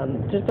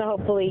 just to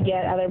hopefully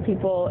get other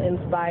people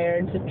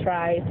inspired to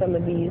try some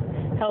of these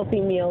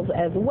healthy meals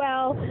as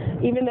well.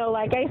 Even though,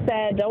 like I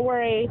said, don't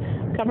worry,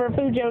 Comfort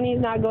Food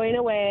Joni's not going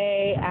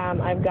away.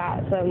 I've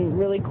got some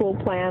really cool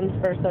plans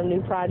for some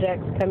new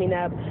projects coming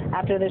up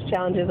after this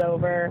challenge is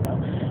over.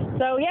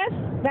 So yes,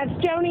 that's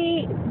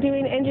Joni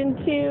doing Engine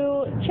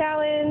 2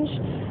 challenge.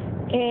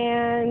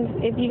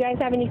 And if you guys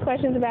have any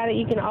questions about it,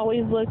 you can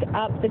always look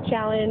up the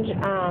challenge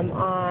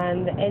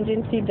on the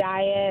Engine 2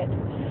 Diet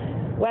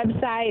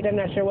website. I'm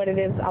not sure what it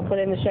is. I'll put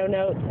it in the show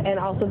notes. And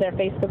also their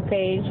Facebook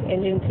page,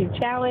 Engine 2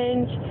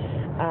 Challenge.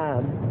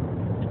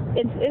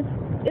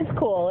 It's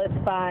cool. It's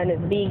fun.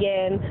 It's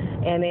vegan.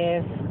 And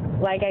if,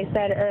 like I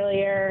said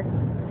earlier,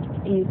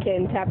 you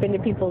can tap into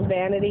people's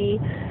vanity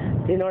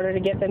in order to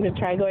get them to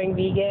try going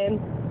vegan,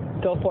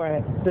 go for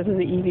it. This is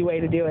the easy way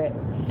to do it.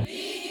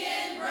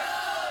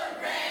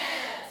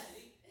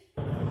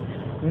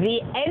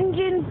 The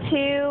Engine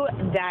 2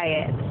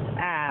 Diet.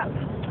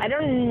 I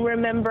don't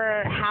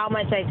remember how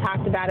much I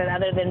talked about it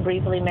other than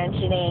briefly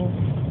mentioning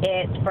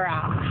it for a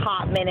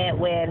hot minute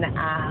when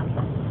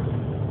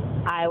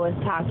I was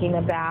talking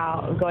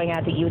about going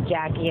out to eat with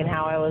Jackie and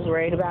how I was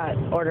worried about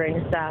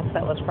ordering stuff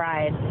that was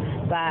fried.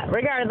 But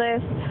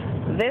regardless,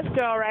 this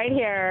girl right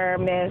here,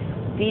 Miss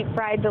Deep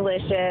Fried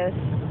Delicious,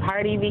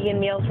 hearty vegan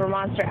meals for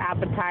monster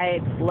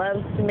appetites,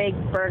 loves to make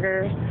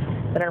burgers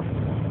that are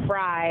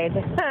fried.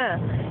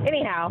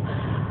 Anyhow,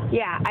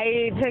 yeah,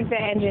 I took the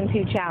Engine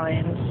 2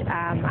 challenge.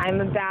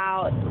 I'm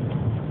about,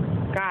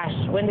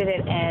 when did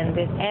it end?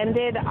 It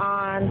ended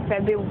on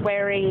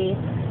February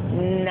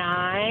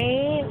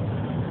 9th,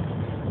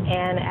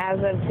 and as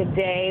of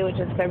today, which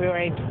is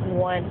February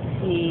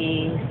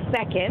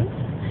 22nd,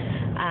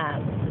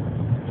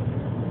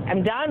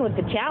 I'm done with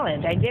the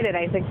challenge. I did it.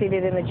 I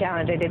succeeded in the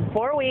challenge. I did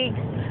 4 weeks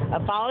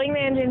of following the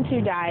Engine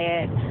 2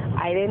 diet.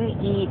 I didn't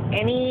eat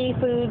any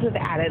foods with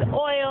added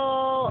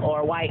oil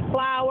or white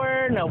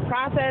flour, no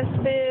processed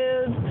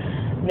foods,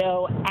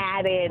 no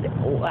added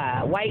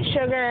white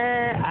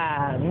sugar,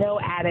 no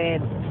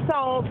added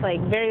salt, like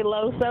very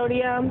low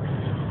sodium.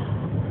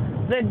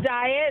 The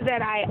diet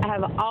that I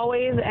have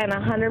always and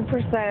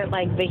 100%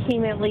 like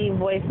vehemently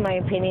voiced my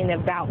opinion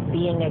about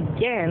being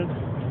against,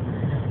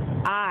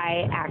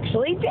 I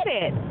actually did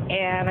it.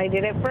 And I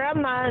did it for a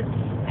month.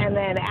 And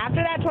then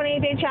after that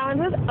 28-day challenge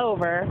was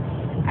over,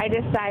 I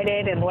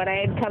decided, and what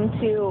I had come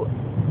to,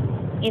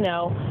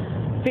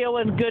 feel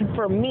was good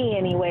for me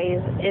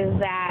anyways, is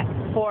that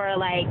for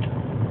like,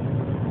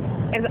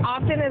 as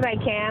often as I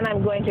can,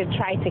 I'm going to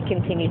try to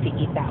continue to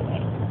eat that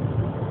way.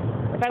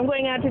 If I'm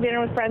going out to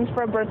dinner with friends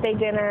for a birthday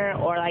dinner,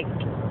 or like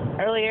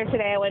earlier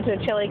today I went to a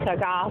chili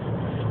cook-off,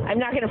 I'm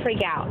not going to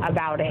freak out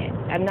about it.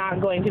 I'm not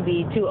going to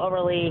be too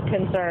overly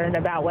concerned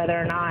about whether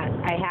or not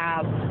I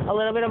have a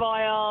little bit of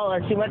oil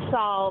or too much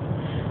salt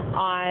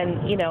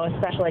on, a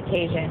special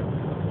occasion.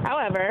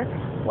 However,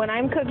 when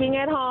I'm cooking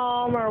at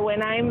home or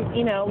when I'm,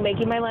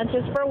 making my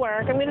lunches for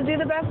work, I'm going to do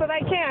the best that I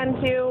can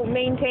to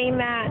maintain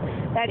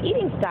that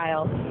eating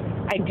style.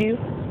 I do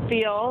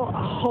feel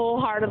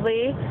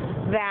wholeheartedly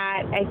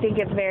that I think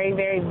it's very,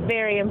 very,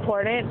 very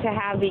important to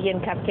have vegan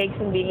cupcakes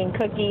and vegan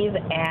cookies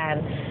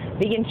and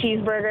vegan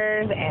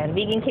cheeseburgers and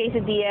vegan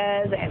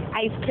quesadillas and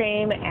ice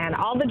cream and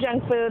all the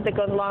junk food that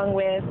goes along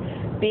with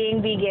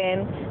being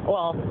vegan.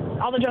 Well,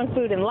 all the junk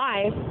food in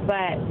life,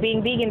 but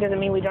being vegan doesn't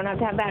mean we don't have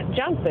to have that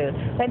junk food.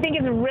 So I think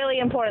it's really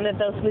important that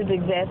those foods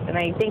exist, and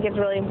I think it's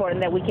really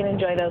important that we can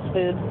enjoy those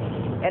foods.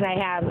 And I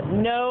have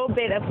no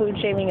bit of food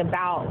shaming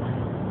about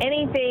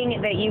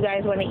anything that you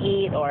guys want to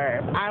eat,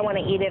 or if I want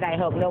to eat it, I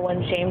hope no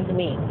one shames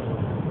me.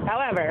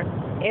 However,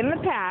 in the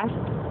past,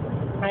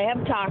 I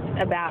have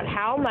talked about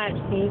how much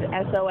these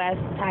SOS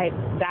type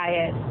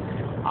diets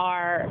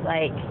are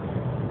like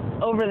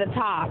over the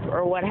top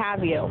or what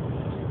have you.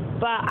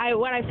 But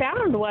what I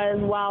found was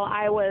while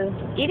I was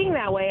eating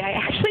that way, I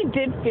actually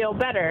did feel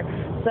better.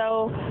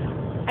 So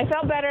I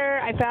felt better.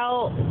 I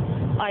felt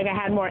like I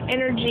had more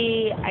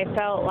energy. I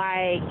felt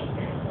like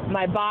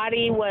my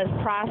body was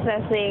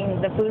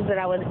processing the foods that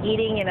I was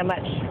eating in a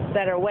much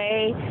better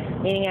way,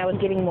 meaning I was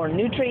getting more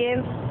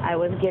nutrients. I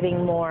was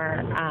getting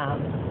more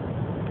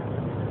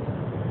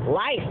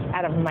life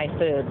out of my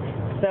food.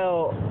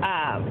 So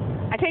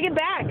I take it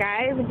back,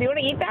 guys. If you want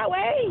to eat that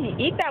way,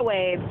 eat that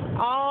way. It's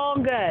all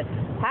good.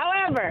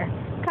 However,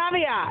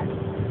 caveat,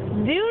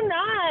 do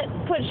not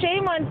put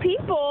shame on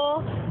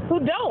people who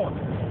don't.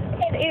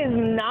 It is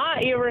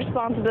not your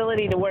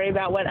responsibility to worry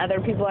about what other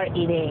people are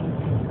eating,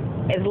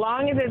 as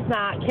long as it's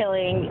not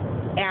killing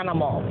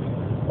animals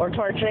or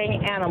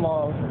torturing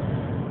animals.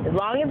 As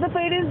long as the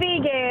food is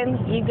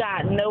vegan, you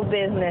got no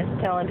business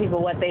telling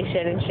people what they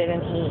should and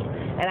shouldn't eat.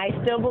 And I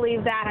still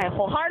believe that. I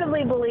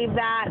wholeheartedly believe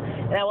that,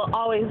 and I will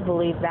always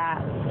believe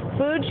that.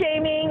 Food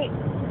shaming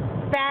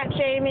fat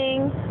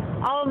shaming,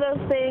 all of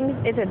those things.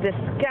 It's a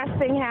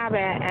disgusting habit,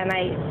 and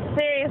I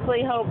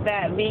seriously hope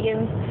that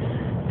vegans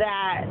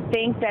that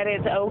think that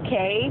it's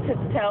okay to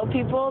tell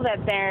people that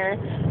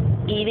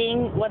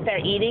what they're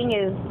eating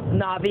is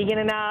not vegan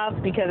enough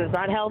because it's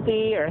not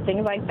healthy or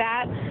things like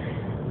that.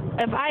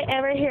 If I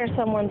ever hear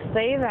someone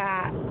say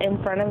that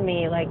in front of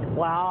me, like,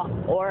 well,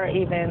 or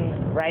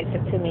even writes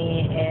it to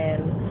me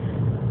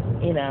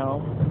in, you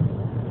know,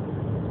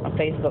 a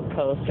Facebook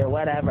post or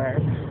whatever,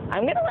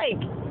 I'm gonna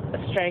like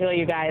strangle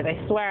you guys, I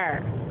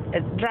swear.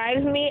 It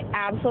drives me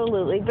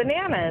absolutely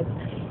bananas.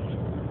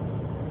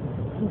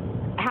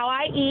 How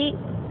I eat,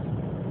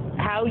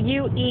 how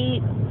you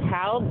eat,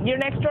 how your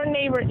next door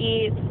neighbor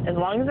eats, as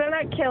long as they're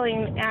not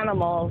killing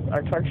animals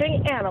or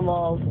torturing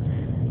animals,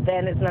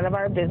 then it's none of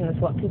our business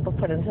what people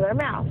put into their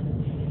mouth.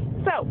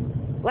 So,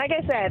 like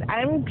I said,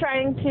 I'm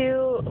trying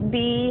to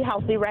be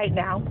healthy right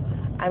now.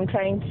 I'm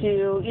trying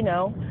to, you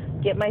know,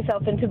 get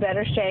myself into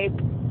better shape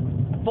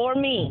for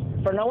me,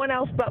 for no one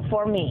else but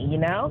for me, you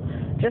know,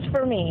 just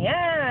for me.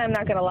 I'm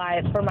not going to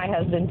lie, it's for my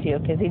husband too,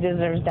 because he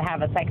deserves to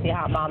have a sexy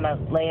hot mama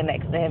laying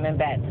next to him in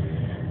bed.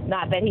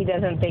 Not that he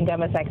doesn't think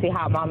I'm a sexy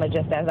hot mama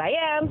just as I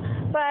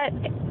am, but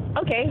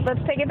okay,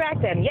 let's take it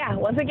back then. Yeah,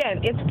 once again,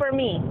 it's for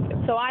me.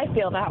 So I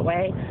feel that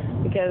way,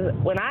 because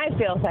when I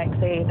feel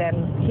sexy,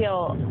 then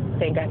he'll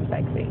think I'm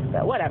sexy.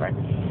 So whatever.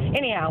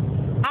 Anyhow,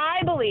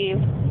 I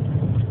believe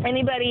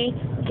anybody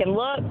can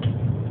look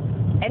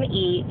and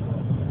eat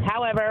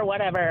however,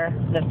 whatever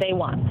that they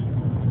want.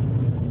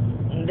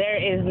 There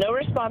is no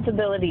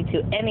responsibility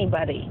to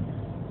anybody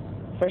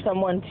for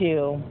someone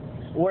to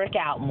work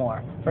out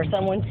more, for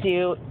someone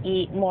to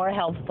eat more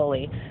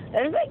healthfully.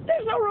 There's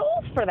no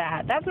rules for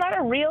that. That's not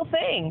a real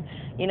thing.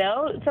 You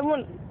know,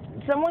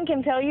 someone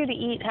can tell you to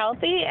eat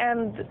healthy,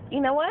 and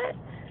you know what?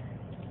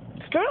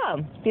 Screw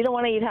them if you don't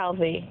want to eat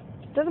healthy.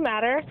 It doesn't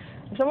matter.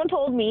 If someone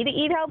told me to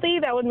eat healthy,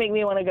 that would make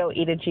me want to go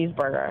eat a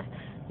cheeseburger,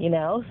 you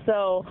know?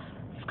 So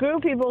screw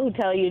people who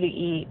tell you to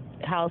eat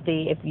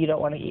healthy if you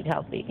don't want to eat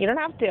healthy. You don't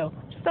have to.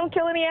 Just don't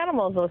kill any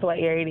animals with what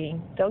you're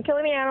eating. Don't kill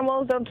any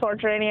animals. Don't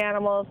torture any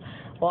animals.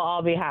 We'll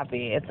all be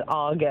happy. It's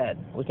all good.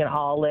 We can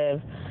all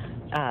live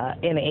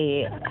in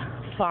a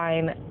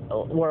fine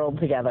world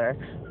together.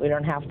 We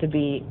don't have to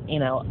be, you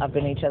know, up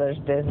in each other's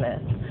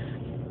business.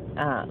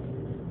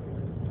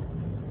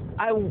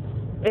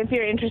 If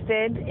you're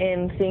interested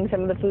in seeing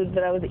some of the foods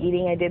that I was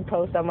eating, I did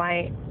post on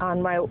my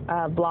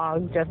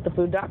blog,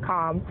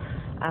 justthefood.com,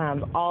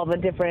 all the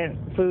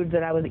different foods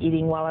that I was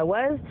eating while I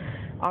was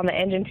on the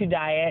Engine 2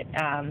 diet.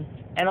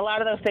 And a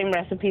lot of those same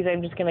recipes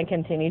I'm just going to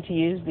continue to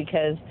use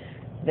because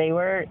they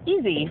were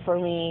easy for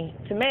me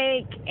to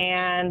make,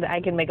 and I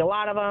can make a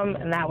lot of them,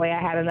 and that way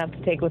I had enough to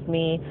take with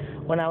me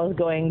when I was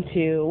going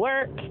to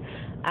work.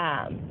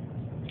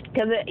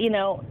 Because, you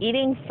know,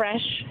 eating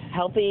fresh,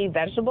 healthy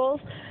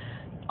vegetables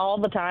all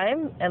the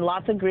time, and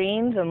lots of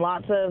greens and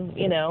lots of,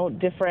 you know,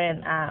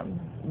 different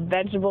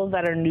vegetables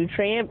that are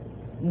nutrient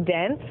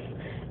dense,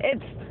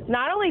 it's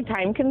not only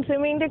time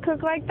consuming to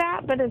cook like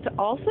that, but it's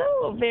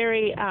also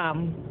very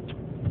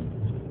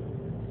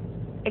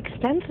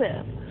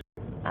expensive.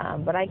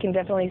 But I can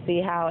definitely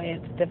see how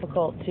it's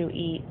difficult to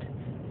eat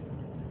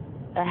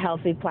a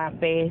healthy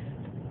plant-based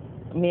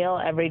meal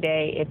every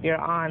day if you're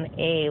on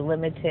a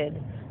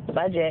limited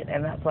budget,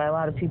 and that's why a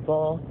lot of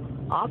people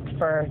opt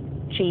for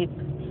cheap,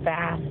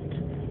 fast,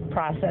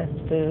 processed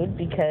food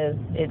because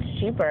it's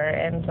cheaper,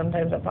 and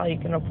sometimes that's all you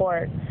can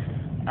afford.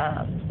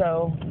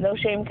 So no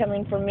shame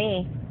coming from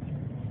me.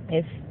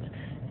 If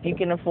you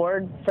can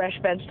afford fresh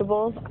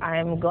vegetables,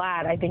 I'm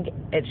glad. I think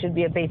it should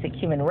be a basic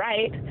human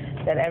right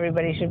that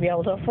everybody should be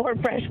able to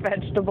afford fresh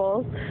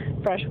vegetables,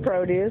 fresh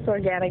produce,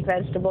 organic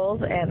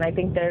vegetables, and I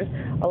think there's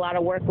a lot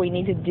of work we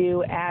need to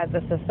do as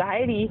a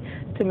society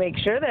to make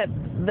sure that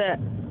the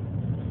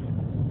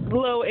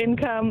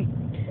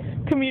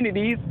low-income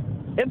communities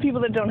and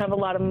people that don't have a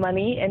lot of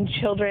money and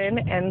children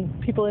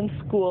and people in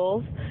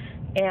schools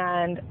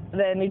and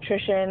the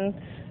nutrition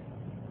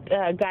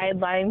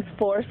guidelines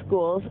for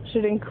schools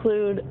should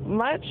include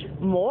much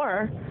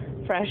more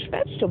fresh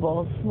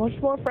vegetables, much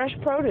more fresh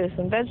produce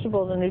and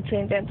vegetables and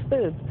nutrient-dense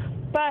foods.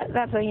 But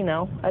that's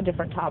a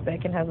different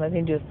topic and has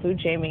nothing to do with food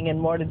shaming and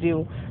more to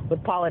do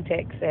with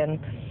politics. And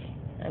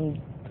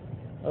I'm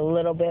a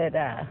little bit,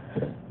 I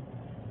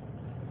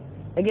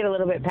get a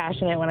little bit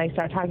passionate when I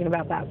start talking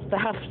about that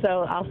stuff.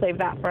 So I'll save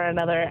that for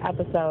another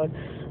episode.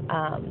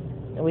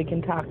 And we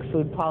can talk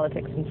food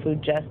politics and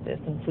food justice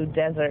and food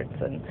deserts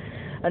and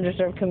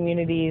underserved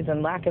communities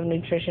and lack of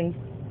nutrition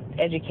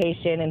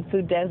education and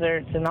food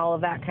deserts and all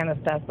of that kind of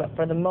stuff. But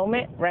for the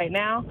moment, right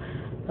now,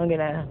 I'm going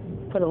to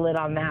put a lid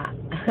on that.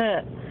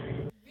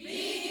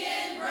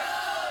 Vegan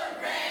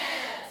Road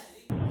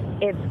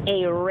Rant! It's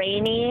a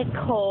rainy,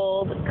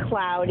 cold,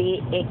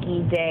 cloudy,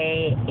 icky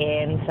day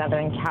in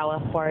Southern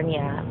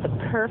California. The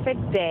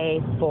perfect day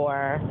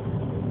for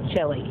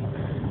chili,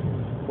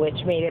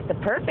 which made it the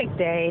perfect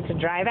day to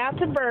drive out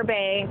to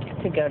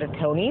Burbank, to go to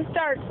Tony's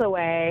Darts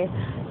Away,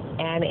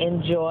 and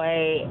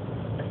enjoy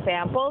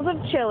samples of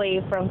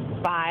chili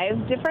from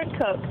 5 different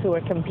cooks who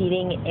were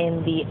competing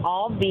in the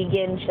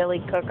all-vegan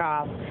chili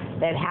cook-off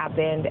that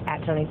happened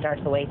at Tony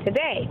Starks Away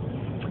today.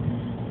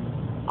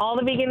 All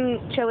the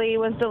vegan chili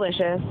was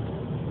delicious.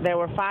 There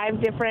were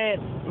 5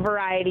 different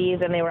varieties,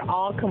 and they were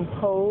all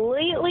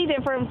completely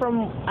different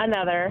from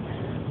another,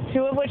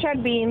 2 of which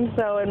had beans,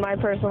 so in my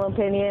personal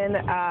opinion,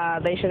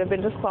 they should have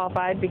been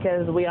disqualified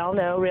because we all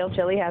know real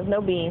chili has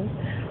no beans,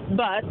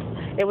 but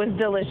it was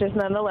delicious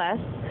nonetheless.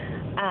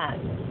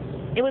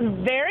 It was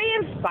very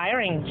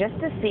inspiring just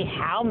to see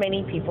how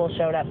many people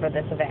showed up for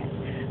this event.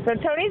 So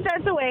Tony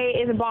Starks Away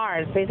is a bar.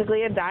 It's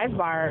basically a dive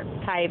bar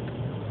type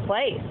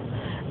place.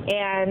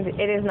 And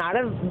it is not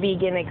a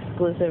vegan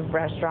exclusive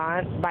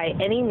restaurant by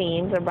any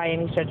means or by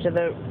any stretch of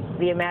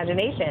the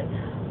imagination.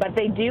 But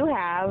they do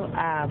have,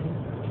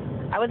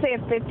 I would say, a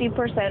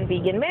 50%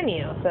 vegan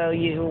menu. So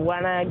you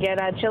want to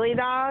get a chili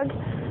dog,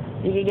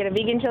 you can get a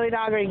vegan chili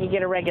dog, or you can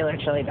get a regular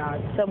chili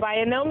dog. So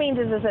by no means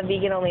is this a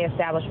vegan-only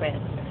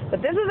establishment.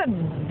 But this is a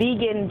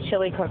vegan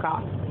chili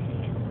cook-off.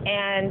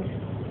 And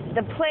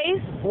the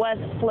place was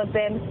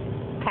flippin'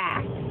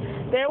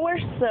 packed. There were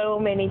so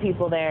many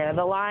people there.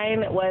 The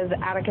line was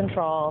out of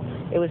control.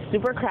 It was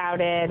super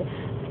crowded,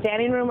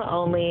 standing room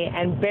only,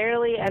 and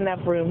barely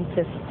enough room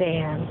to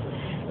stand.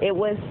 It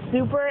was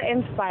super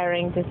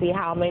inspiring to see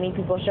how many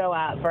people show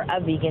up for a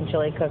vegan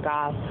chili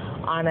cook-off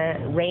on a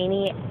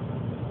rainy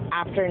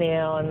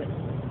afternoon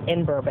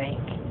in Burbank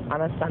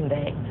on a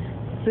Sunday.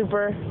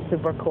 Super,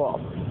 super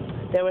cool.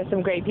 There were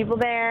some great people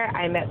there.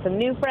 I met some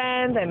new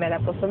friends. I met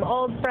up with some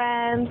old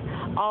friends.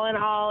 All in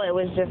all, it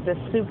was just a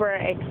super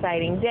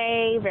exciting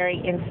day,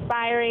 very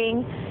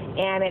inspiring,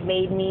 and it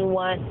made me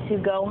want to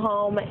go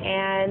home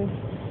and,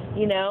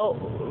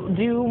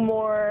 do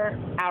more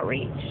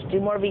outreach,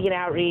 do more vegan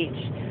outreach,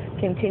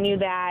 continue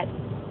that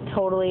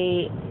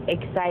totally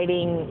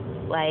exciting,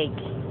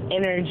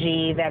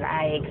 energy that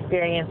I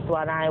experienced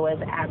when I was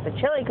at the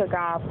chili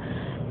cook-off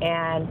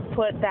and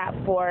put that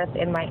forth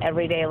in my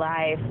everyday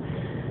life.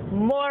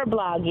 More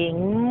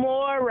blogging,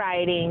 more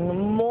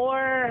writing,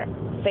 more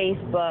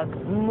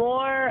Facebook,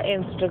 more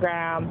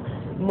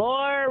Instagram,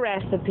 more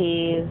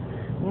recipes,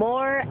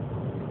 more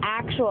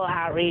actual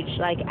outreach,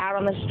 out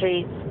on the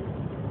streets,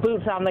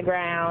 boots on the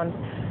ground,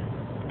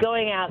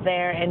 going out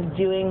there and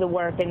doing the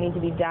work that needs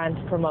to be done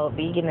to promote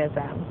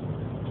veganism.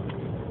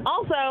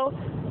 Also,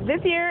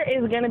 this year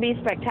is going to be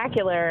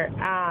spectacular.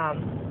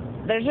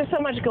 There's just so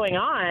much going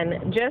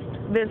on. Just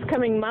this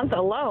coming month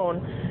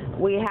alone,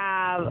 we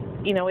have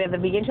the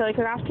Vegan Chili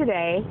Cook-Off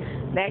today.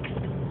 Next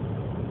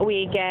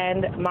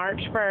weekend,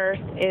 March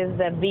 1st, is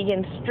the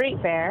Vegan Street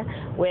Fair,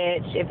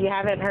 which, if you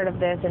haven't heard of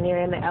this and you're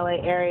in the LA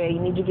area, you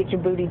need to get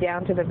your booty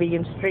down to the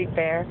Vegan Street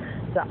Fair.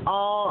 It's an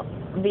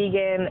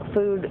all-vegan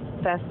food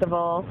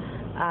festival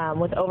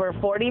with over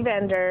 40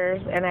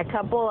 vendors and a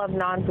couple of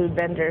non-food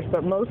vendors,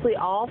 but mostly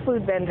all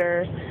food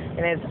vendors,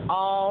 and it's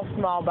all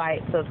small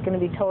bites, so it's going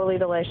to be totally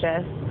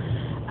delicious.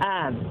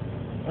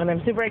 And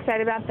I'm super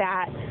excited about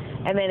that.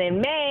 And then in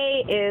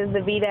May is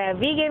the Vita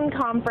Vegan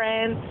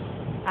Conference,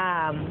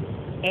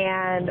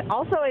 and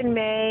also in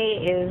May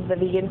is the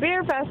Vegan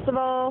Beer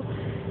Festival,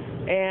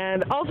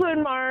 and also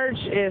in March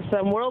is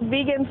some World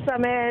Vegan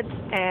Summit,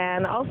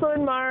 and also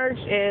in March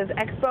is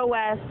Expo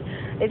West.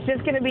 It's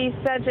just going to be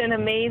such an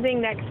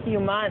amazing next few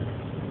months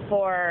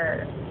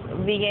for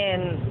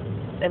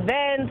vegan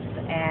events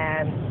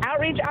and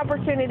outreach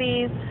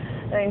opportunities.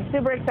 And I'm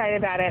super excited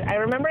about it. I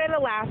remember in the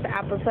last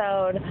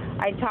episode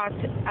I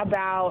talked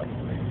about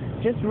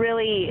just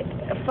really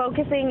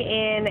focusing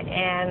in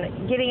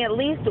and getting at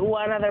least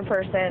one other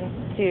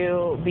person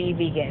to be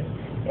vegan.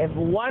 If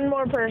one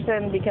more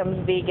person becomes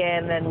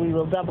vegan, then we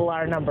will double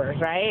our numbers,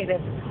 right?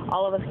 If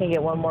all of us can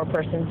get one more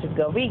person to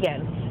go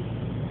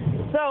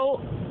vegan. So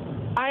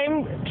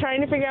I'm trying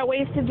to figure out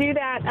ways to do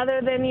that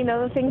other than,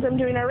 the things I'm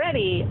doing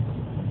already.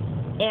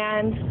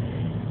 And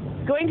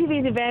going to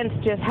these events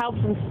just helps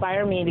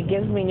inspire me. It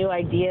gives me new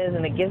ideas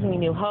and it gives me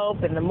new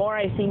hope. And the more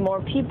I see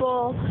more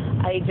people,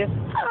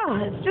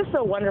 it's just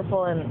so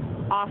wonderful and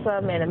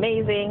awesome and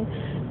amazing.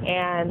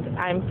 And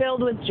I'm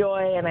filled with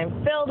joy and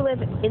I'm filled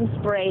with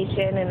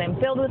inspiration and I'm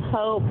filled with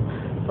hope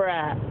for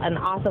an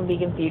awesome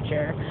vegan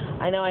future.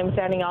 I know I'm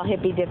sounding all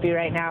hippy-dippy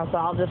right now, so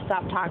I'll just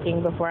stop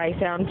talking before I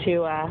sound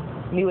too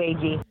new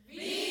agey.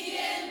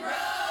 Vegan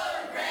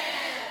Road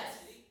Rant!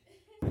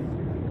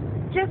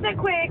 Just a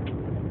quick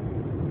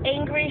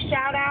angry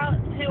shout out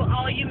to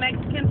all you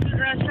Mexican food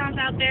restaurants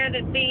out there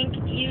that think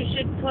you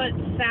should put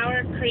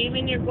sour cream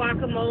in your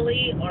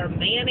guacamole or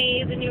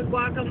mayonnaise in your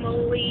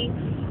guacamole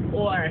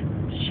or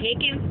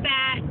chicken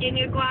fat in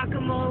your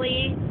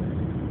guacamole.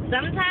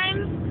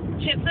 Sometimes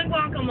chips and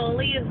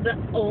guacamole is the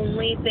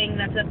only thing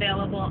that's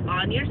available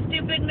on your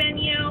stupid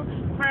menu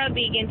for a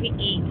vegan to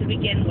eat to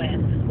begin with.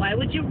 Why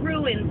would you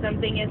ruin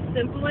something as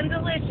simple and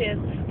delicious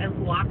as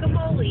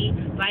guacamole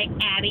by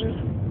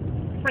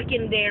adding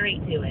frickin' dairy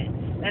to it?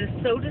 That is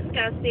so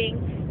disgusting.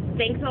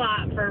 Thanks a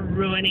lot for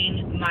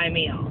ruining my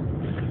meal.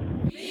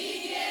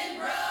 Vegan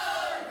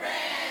Road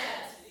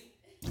Rant!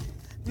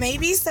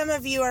 Maybe some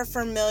of you are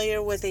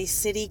familiar with a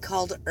city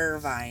called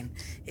Irvine.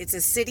 It's a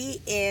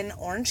city in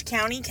Orange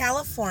County,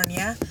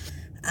 California.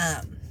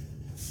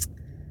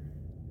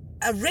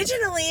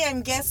 Originally,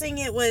 I'm guessing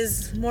it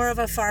was more of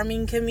a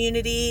farming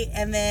community,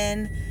 and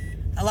then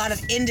a lot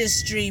of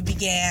industry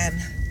began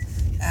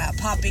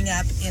popping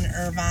up in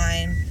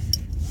Irvine.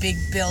 Big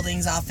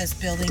buildings, office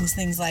buildings,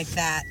 things like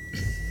that.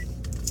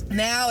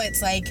 Now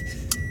it's like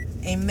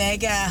a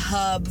mega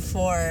hub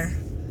for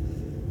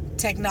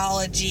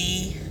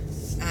technology.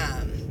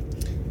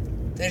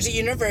 There's a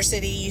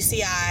university,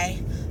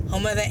 UCI,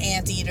 home of the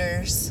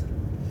anteaters,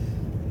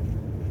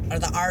 or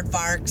the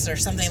aardvarks, or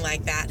something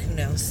like that. Who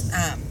knows?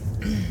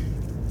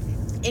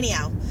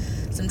 Anyhow,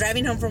 so I'm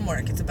driving home from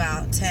work. It's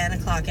about 10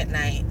 o'clock at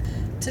night.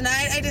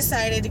 Tonight I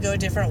decided to go a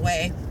different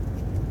way,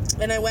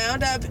 and I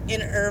wound up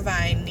in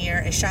Irvine near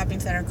a shopping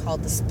center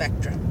called the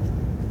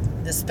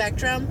Spectrum. The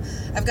Spectrum,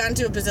 I've gone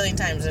to a bazillion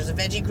times. There's a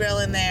veggie grill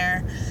in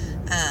there.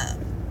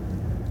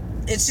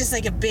 It's just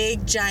like a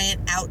big,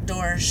 giant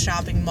outdoor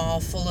shopping mall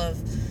full of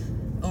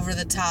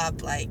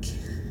over-the-top, like,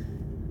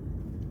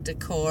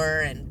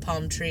 decor and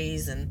palm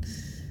trees, and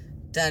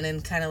done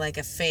in kind of like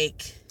a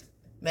fake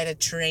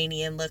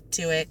Mediterranean look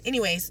to it.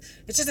 Anyways,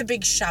 it's just a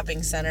big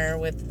shopping center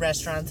with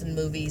restaurants and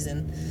movies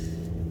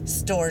and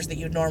stores that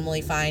you'd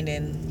normally find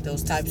in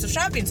those types of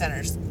shopping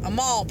centers. A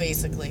mall,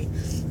 basically,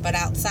 but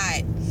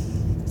outside.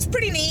 It's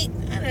pretty neat.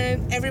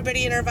 And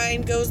everybody in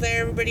Irvine goes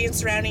there. Everybody in the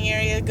surrounding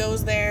area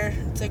goes there.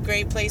 It's a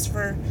great place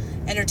for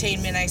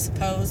entertainment, I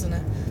suppose, and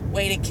a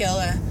way to kill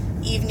a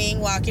evening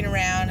walking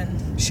around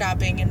and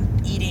shopping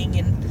and eating,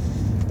 and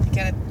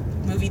got a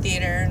movie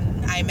theater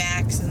and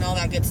IMAX and all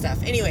that good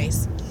stuff.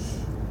 Anyways,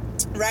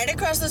 right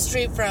across the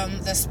street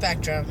from the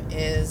Spectrum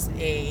is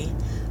a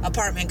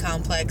apartment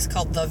complex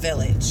called The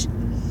Village.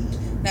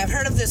 Now, I've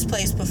heard of this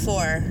place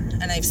before,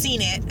 and I've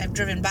seen it. I've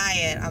driven by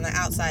it on the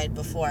outside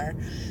before.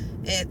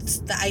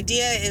 The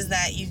idea is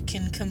that you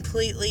can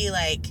completely,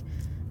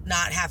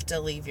 not have to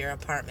leave your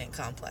apartment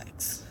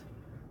complex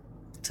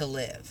to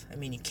live. I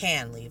mean, you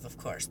can leave, of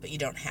course, but you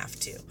don't have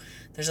to.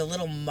 There's a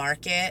little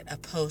market, a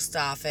post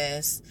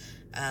office,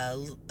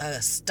 a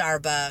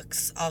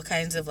Starbucks, all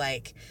kinds of,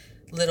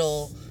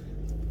 little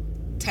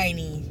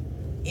tiny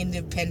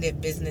independent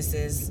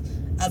businesses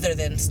other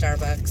than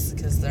Starbucks,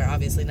 because they're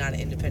obviously not an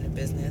independent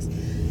business,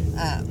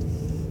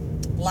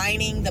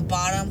 lining the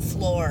bottom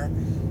floor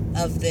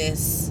of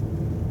this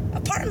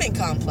apartment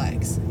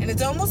complex. And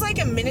it's almost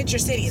like a miniature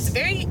city. It's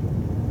very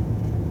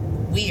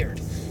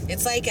weird.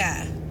 It's like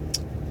a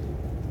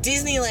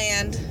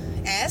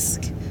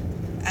Disneyland-esque,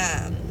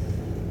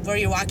 where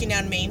you're walking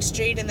down Main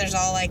Street and there's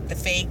all the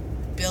fake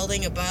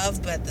building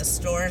above, but the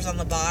store's on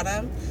the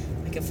bottom,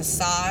 like a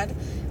facade.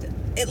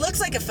 It looks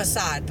like a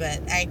facade,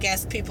 but I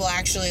guess people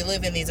actually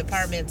live in these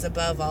apartments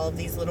above all of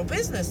these little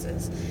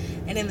businesses.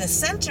 And in the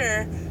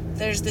center,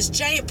 there's this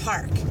giant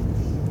park.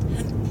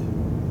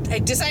 I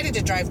decided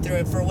to drive through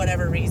it for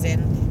whatever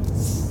reason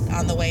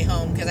on the way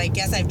home, because I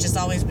guess I've just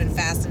always been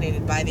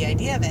fascinated by the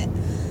idea of it.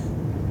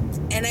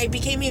 And I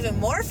became even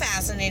more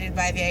fascinated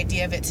by the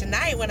idea of it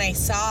tonight when I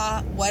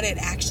saw what it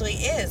actually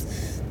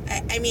is.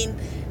 I mean,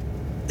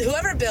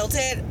 whoever built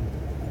it,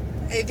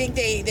 I think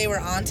they were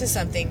onto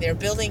something. They're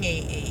building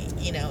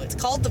it's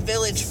called The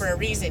Village for a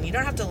reason. You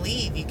don't have to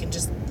leave. You can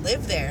just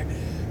live there.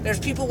 There's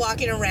people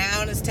walking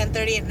around. It's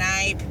 10:30 at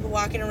night. People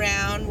walking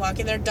around,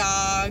 walking their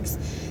dogs,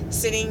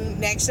 sitting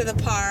next to the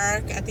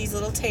park at these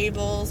little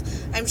tables.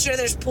 I'm sure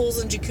there's pools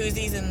and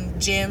jacuzzis and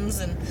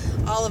gyms and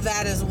all of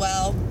that as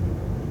well.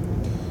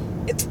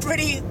 It's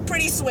pretty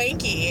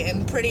swanky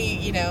and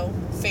pretty,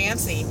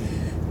 fancy.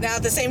 Now,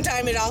 at the same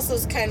time, it also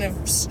is kind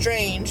of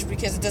strange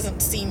because it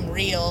doesn't seem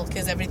real,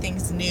 because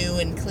everything's new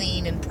and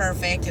clean and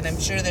perfect, and I'm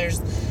sure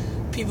there's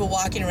people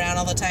walking around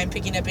all the time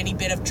picking up any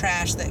bit of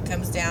trash that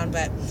comes down,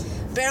 but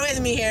bear with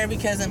me here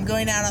because I'm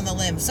going out on the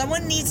limb.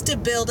 Someone needs to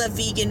build a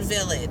vegan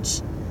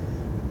village.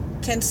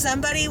 Can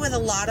somebody with a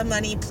lot of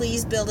money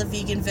please build a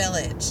vegan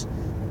village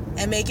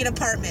and make it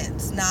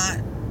apartments, not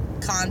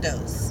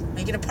condos?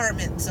 Make it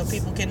apartments so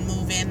people can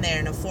move in there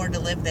and afford to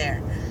live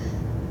there.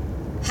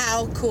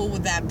 How cool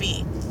would that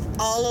be?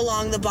 All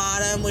along the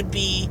bottom would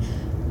be,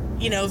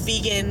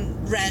 vegan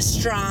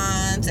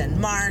restaurants and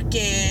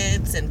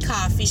markets and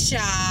coffee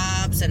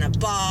shops and a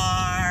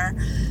bar.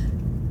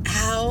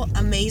 How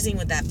amazing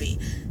would that be?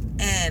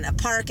 And a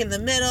park in the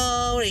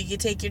middle where you could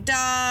take your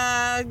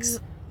dogs.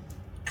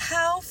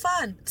 How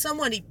fun.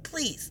 Somebody,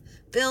 please,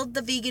 build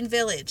the vegan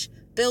village.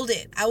 Build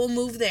it. I will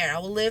move there. I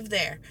will live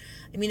there.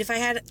 I mean, if I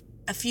had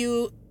a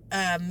few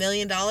 $1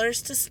 million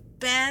to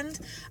spend,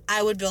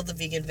 I would build the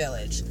vegan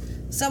village.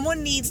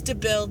 Someone needs to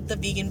build the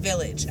vegan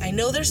village. I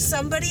know there's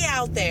somebody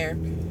out there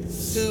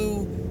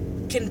who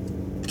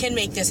can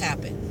make this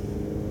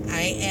happen.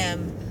 I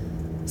am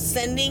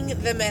sending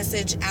the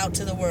message out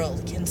to the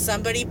world. Can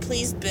somebody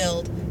please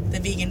build the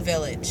vegan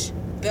village?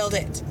 Build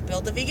it.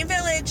 Build the vegan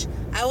village.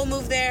 I will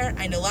move there.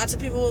 I know lots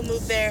of people will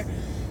move there.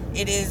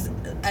 It is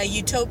a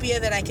utopia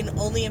that I can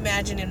only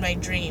imagine in my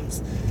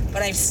dreams.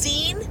 But I've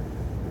seen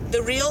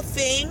the real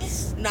thing,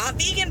 not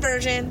vegan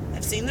version.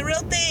 I've seen the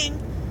real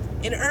thing.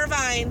 in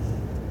Irvine.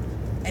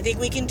 I think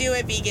we can do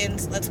it,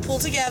 vegans. Let's pull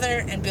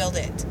together and build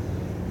it.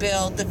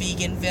 Build the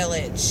vegan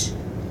village.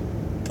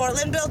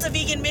 Portland built a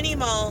vegan mini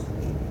mall.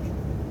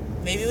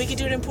 Maybe we could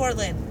do it in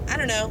Portland. I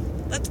don't know.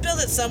 Let's build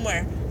it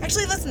somewhere.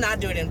 Actually, let's not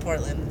do it in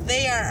Portland.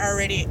 They are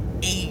already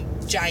a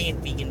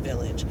giant vegan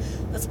village.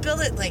 Let's build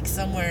it like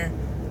somewhere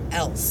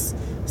else.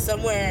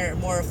 Somewhere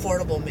more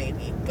affordable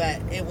maybe. But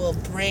it will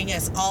bring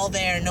us all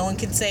there. No one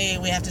can say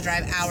we have to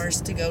drive hours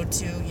to go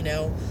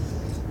to,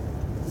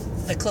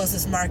 the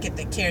closest market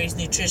that carries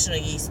nutritional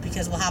yeast,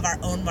 because we'll have our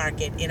own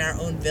market in our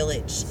own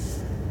village.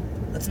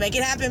 Let's make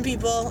it happen,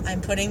 people.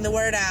 I'm putting the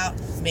word out.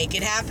 Make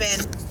it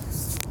happen.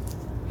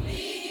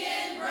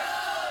 Vegan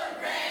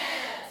Road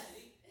Rants.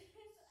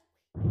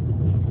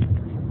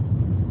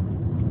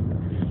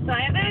 So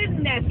I have a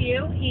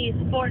nephew. He's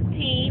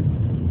 14.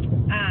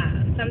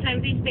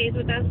 Sometimes he stays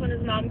with us when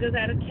his mom goes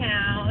out of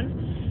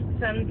town.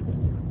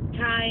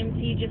 Sometimes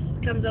he just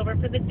comes over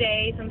for the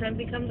day. Sometimes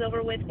he comes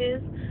over with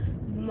his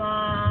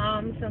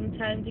mom.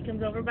 Sometimes he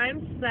comes over by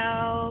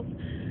himself.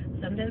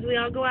 Sometimes we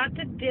all go out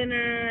to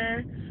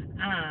dinner.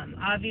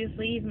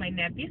 Obviously, he's my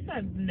nephew, so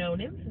I've known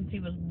him since he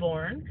was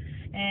born.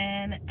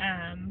 And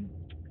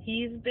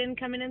he's been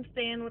coming and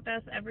staying with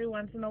us every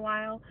once in a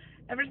while,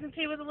 ever since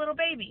he was a little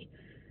baby.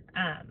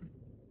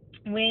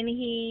 When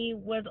he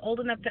was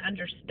old enough to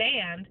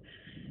understand,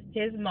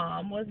 his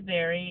mom was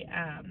very,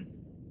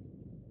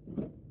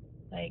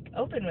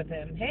 open with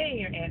him. Hey,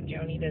 your Aunt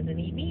Joni doesn't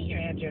eat meat. Your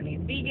Aunt Joni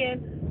is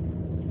vegan.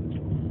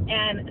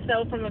 And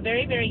so from a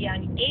very, very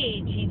young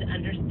age, he's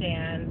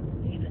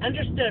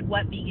understood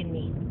what vegan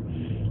means.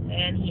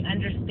 And he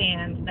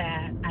understands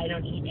that I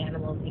don't eat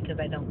animals because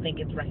I don't think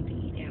it's right to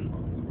eat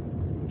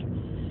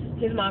animals.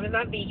 His mom is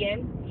not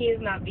vegan. He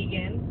is not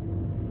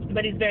vegan.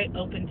 But he's very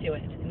open to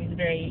it. And he's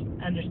very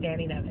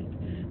understanding of it.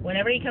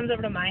 Whenever he comes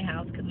over to my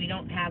house, because we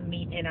don't have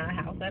meat in our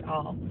house at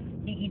all,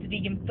 he eats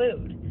vegan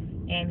food.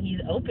 And he's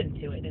open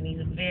to it. And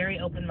he's very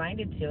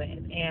open-minded to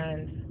it.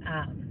 And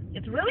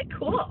it's really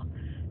cool.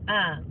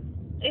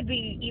 It'd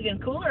be even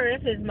cooler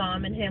if his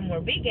mom and him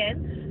were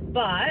vegan,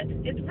 but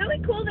it's really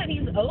cool that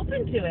he's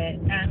open to it.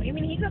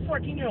 He's a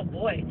 14-year-old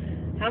boy.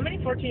 How many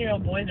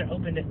 14-year-old boys are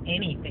open to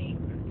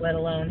anything, let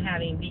alone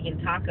having vegan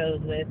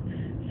tacos with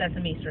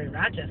sesame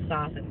sriracha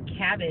sauce and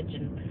cabbage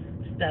and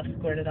stuff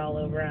squirted all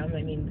over them?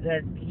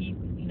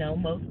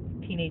 Most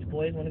teenage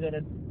boys want to go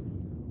to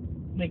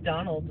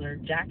McDonald's or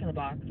Jack in the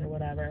Box or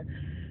whatever.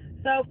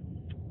 So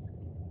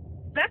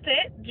that's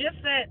it.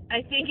 Just that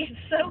I think it's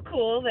so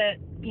cool that,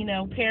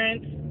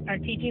 parents are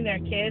teaching their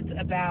kids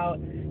about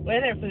where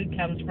their food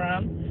comes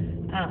from.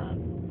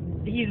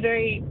 He's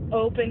very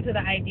open to the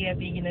idea of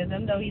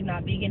veganism, though he's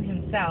not vegan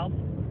himself.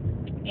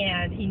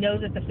 And he knows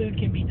that the food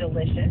can be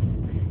delicious.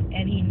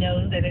 And he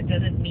knows that it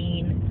doesn't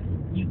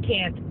mean you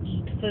can't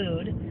eat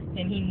food.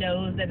 And he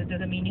knows that it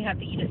doesn't mean you have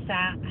to eat a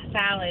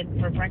salad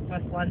for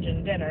breakfast, lunch,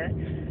 and dinner.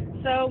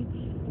 So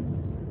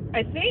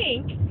I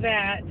think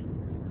that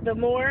the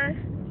more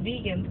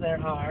vegans there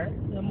are,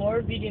 the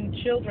more vegan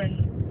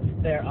children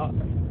there are,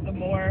 the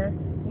more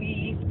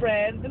we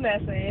spread the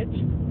message,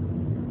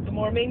 the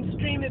more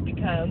mainstream it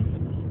becomes.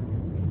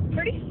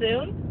 Pretty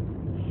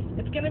soon,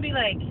 it's going to be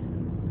like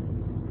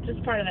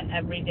just part of the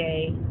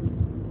everyday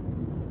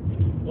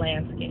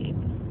landscape.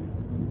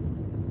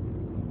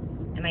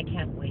 And I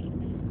can't wait.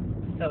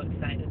 I'm so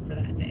excited for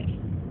that day.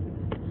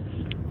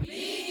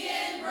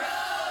 Vegan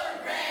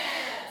Road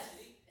Rants.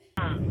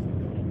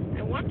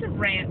 I want to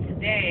rant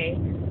today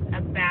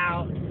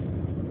about,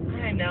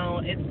 I know,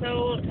 it's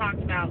so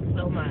talked about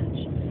so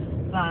much,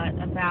 but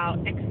about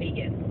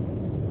ex-vegans.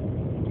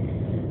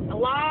 A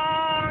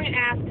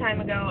long-ass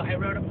time ago, I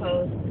wrote a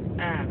post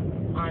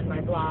on my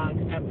blog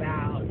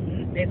about,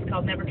 it's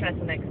called Never Trust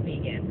an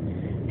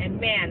Ex-Vegan. And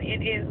man,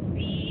 it is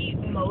the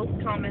most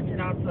commented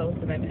on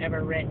post that I've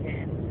ever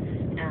written.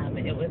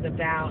 It was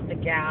about the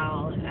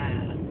gal,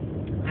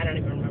 I don't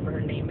even remember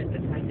her name at the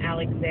time,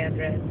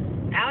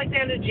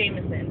 Alexandra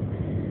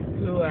Jameson,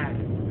 who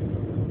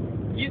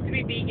used to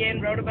be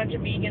vegan, wrote a bunch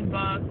of vegan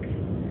books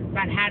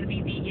about how to be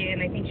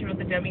vegan. I think she wrote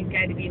The Dummy's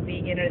Guide to Being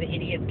Vegan or The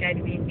Idiot's Guide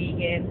to Being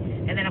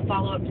Vegan. And then a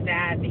follow-up to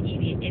that, The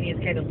Idiot's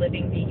Guide to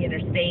Living Vegan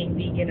or Staying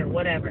Vegan or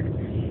whatever.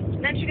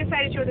 And then she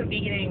decided she wasn't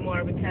vegan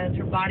anymore because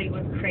her body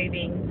was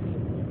craving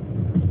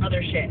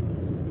other shit.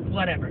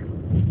 Whatever.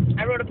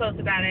 I wrote a post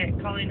about it,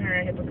 calling her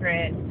a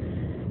hypocrite.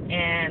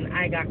 And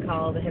I got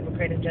called a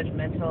hypocrite and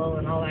judgmental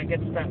and all that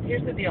good stuff.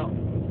 Here's the deal.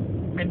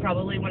 I'm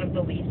probably one of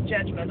the least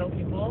judgmental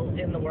people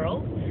in the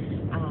world.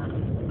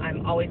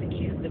 I'm always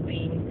accused of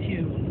being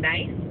too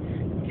nice,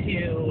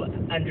 too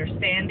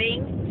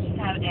understanding,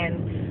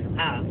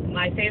 and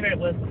my favorite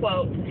was,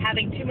 quote,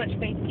 having too much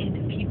faith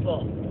into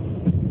people.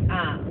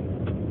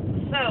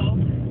 So,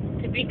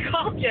 to be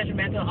called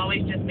judgmental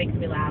always just makes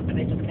me laugh, and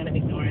I just kind of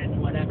ignore it and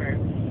whatever.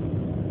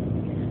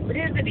 But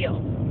here's the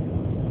deal.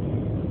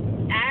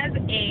 As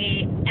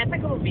an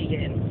ethical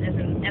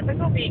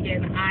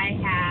vegan, I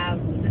have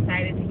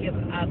decided to give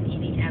up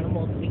eating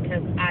animals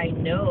because I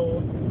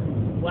know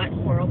what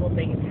horrible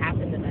things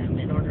happen to them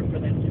in order for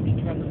them to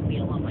become a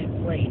meal on my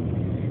plate.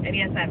 And And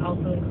yes, that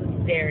also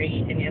includes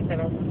dairy, and yes, that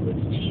also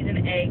includes cheese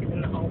and eggs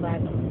and all that,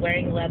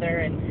 wearing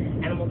leather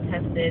and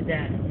animal-tested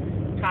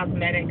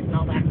cosmetics and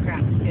all that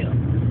crap, too.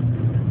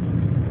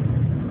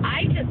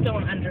 I just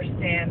don't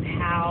understand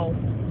how,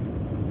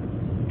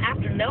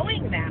 after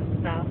knowing that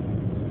stuff,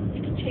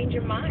 you can change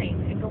your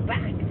mind and go back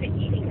to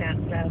eating that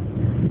stuff.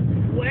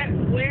 Where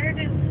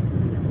does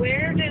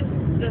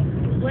the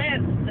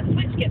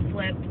switch get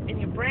flipped in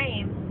your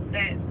brain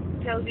that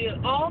tells you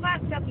all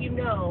that stuff you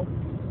know,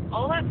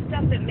 all that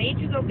stuff that made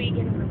you go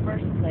vegan in the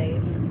first place,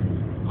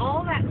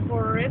 all that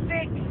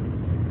horrific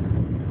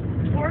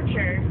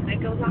torture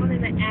that goes on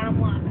in the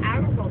animal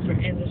agriculture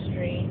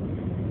industry,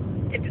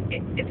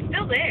 it's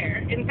still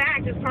there. In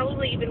fact, it's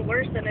probably even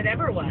worse than it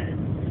ever was.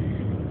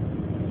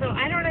 So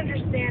I don't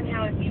understand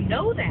how, if you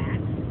know that,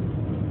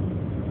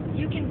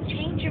 you can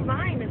change your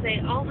mind and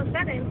say all of a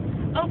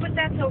sudden, oh, but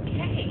that's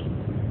okay.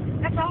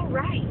 That's all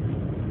right.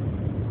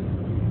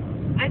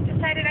 I've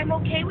decided I'm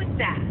okay with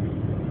that.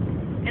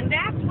 And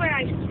that's where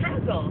I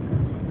struggle.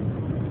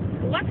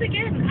 Once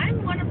again,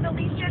 I'm one of the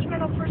least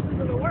judgmental persons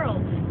in the world,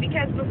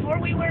 because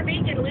before we were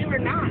vegan, we were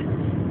not.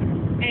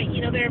 And,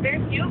 there are very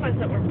few of us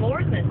that were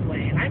born this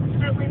way, and I'm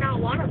certainly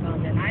not one of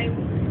them. And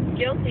I'm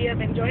guilty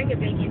of enjoying a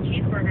bacon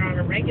cheeseburger on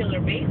a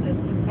regular basis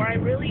before I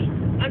really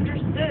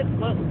understood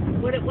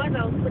what it was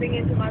I was putting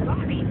into my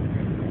body.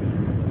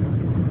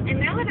 And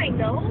now that I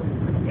know,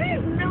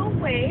 there's no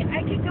way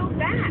I could go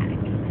back.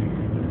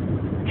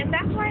 And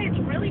that's why it's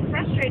really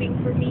frustrating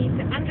for me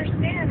to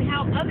understand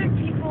how other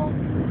people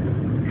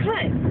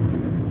could.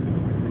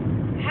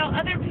 How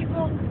other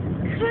people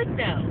could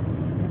know.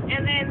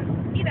 And then,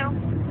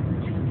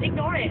 just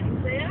ignore it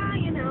and say,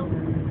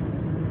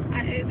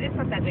 it's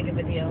not that big of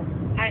a deal.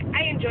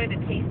 I enjoy the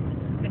taste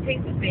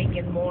of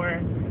bacon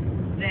more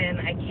than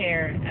I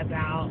care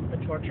about the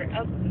torture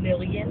of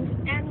millions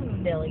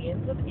and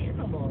millions of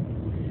animals.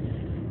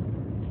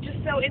 It's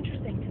just so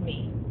interesting to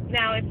me.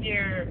 Now, if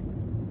you're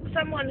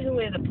someone who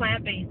is a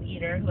plant-based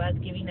eater who has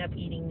given up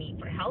eating meat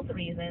for health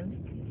reasons,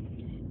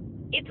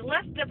 it's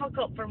less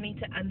difficult for me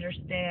to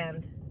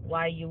understand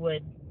why you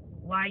would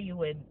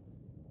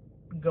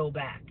go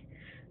back.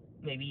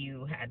 Maybe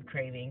you had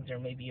cravings, or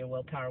maybe your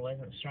willpower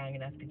wasn't strong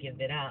enough to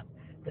give it up,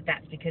 but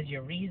that's because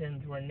your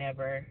reasons were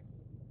never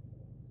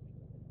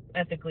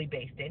ethically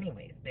based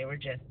anyways. They were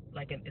just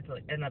it's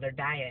like another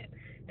diet,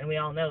 and we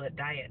all know that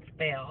diets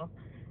fail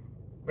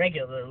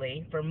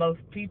regularly for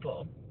most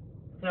people.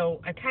 So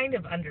I kind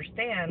of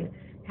understand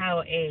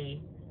how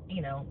a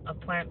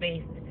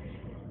plant-based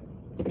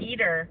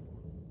eater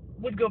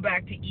would go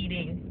back to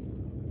eating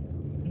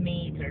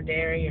meat or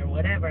dairy or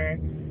whatever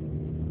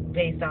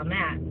based on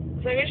that.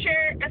 So I'm going to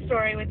share a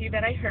story with you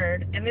that I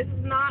heard, and this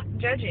is not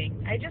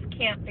judging. I just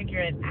can't figure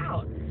it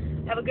out.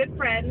 I have a good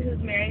friend who's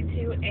married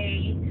to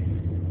a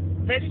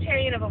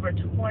vegetarian of over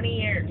 20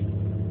 years,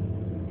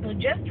 who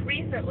just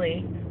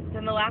recently,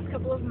 in the last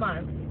couple of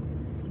months,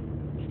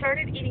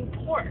 started eating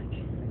pork.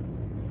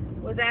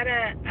 Was at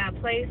a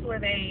place where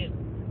they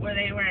were,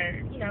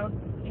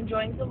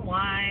 enjoying some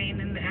wine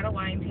and at a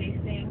wine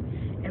tasting,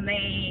 and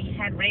they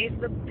had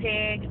raised the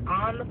pig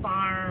on the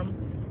farm.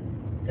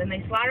 Then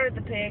they slaughtered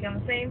the pig on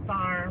the same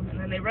farm, and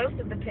then they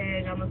roasted the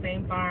pig on the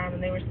same farm,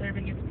 and they were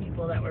serving it to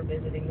people that were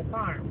visiting the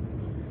farm.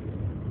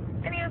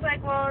 And he was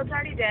like, well, it's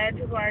already dead,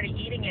 people are already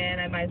eating it,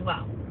 I might as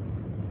well.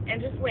 And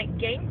just went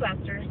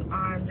gangbusters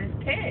on this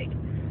pig.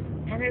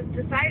 And has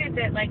decided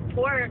that,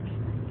 pork,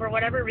 for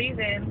whatever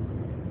reason,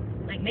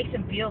 makes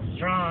him feel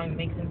strong,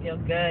 makes him feel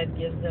good,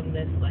 gives him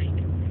this,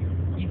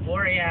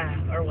 euphoria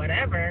or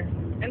whatever.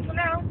 And so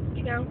now,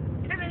 he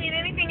doesn't eat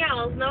anything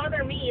else, no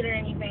other meat or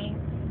anything,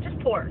 just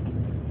pork.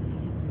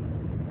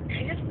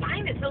 I just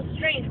find it so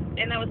strange,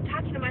 and I was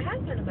talking to my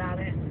husband about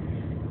it.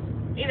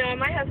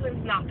 My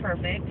husband's not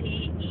perfect.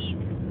 He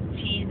eats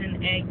cheese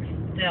and eggs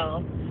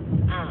still,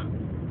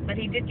 but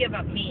he did give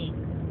up meat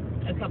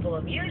a couple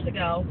of years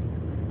ago.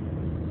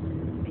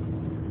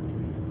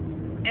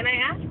 And I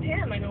asked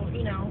him, I go,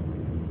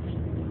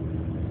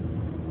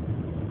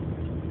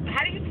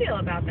 how do you feel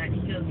about that?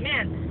 He goes,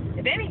 man,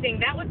 if anything,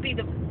 that would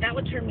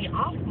turn me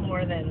off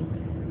more than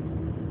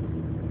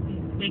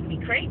make me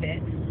crave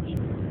it.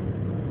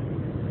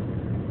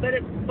 But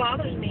it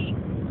bothers me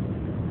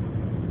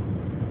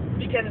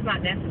because it's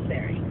not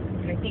necessary.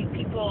 And I think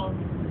people,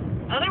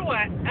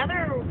 otherwise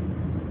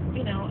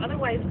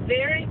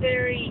very,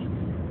 very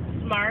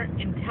smart,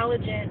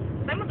 intelligent,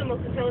 some of the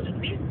most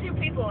intelligent, these two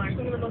people are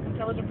some of the most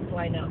intelligent people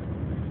I know.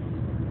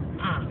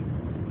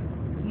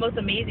 Most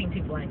amazing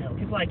people I know,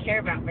 people I care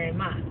about very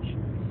much.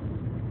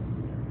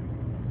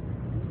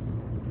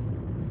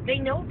 They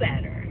know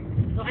better.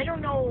 So I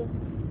don't know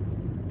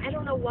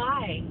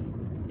why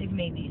they've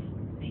made these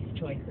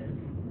choices.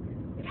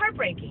 It's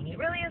heartbreaking. It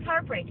really is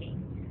heartbreaking.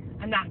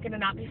 I'm not going to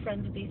not be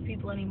friends with these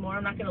people anymore.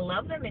 I'm not going to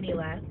love them any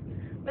less.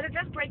 But it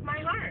does break my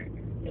heart.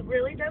 It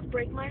really does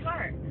break my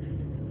heart.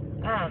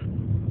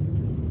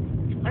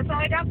 That's all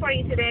I got for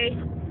you today.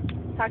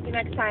 Talk to you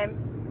next time.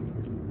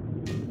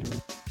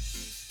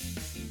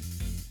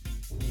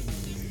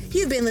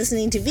 You've been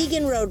listening to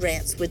Vegan Road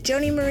Rants with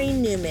Joni Marie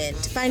Newman.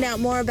 To find out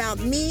more about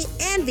me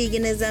and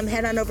veganism,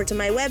 head on over to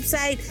my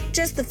website,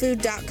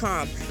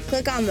 justthefood.com.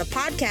 Click on the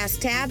podcast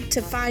tab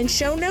to find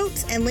show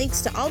notes and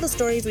links to all the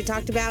stories we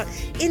talked about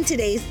in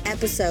today's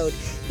episode.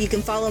 You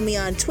can follow me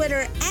on Twitter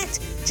at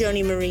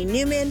Joni Marie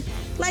Newman.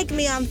 Like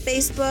me on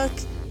Facebook,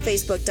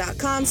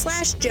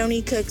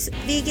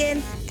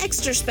 facebook.com/JoniCooksVegan.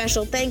 Extra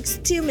special thanks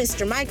to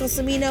Mr. Michael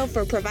Cimino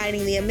for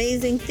providing the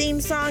amazing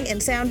theme song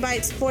and sound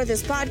bites for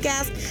this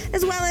podcast,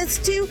 as well as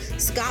to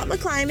Scott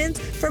McClymans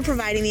for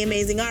providing the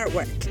amazing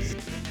artwork.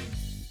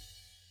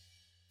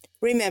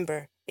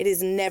 Remember, it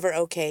is never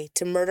okay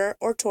to murder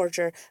or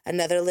torture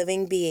another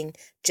living being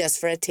just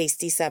for a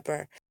tasty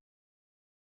supper.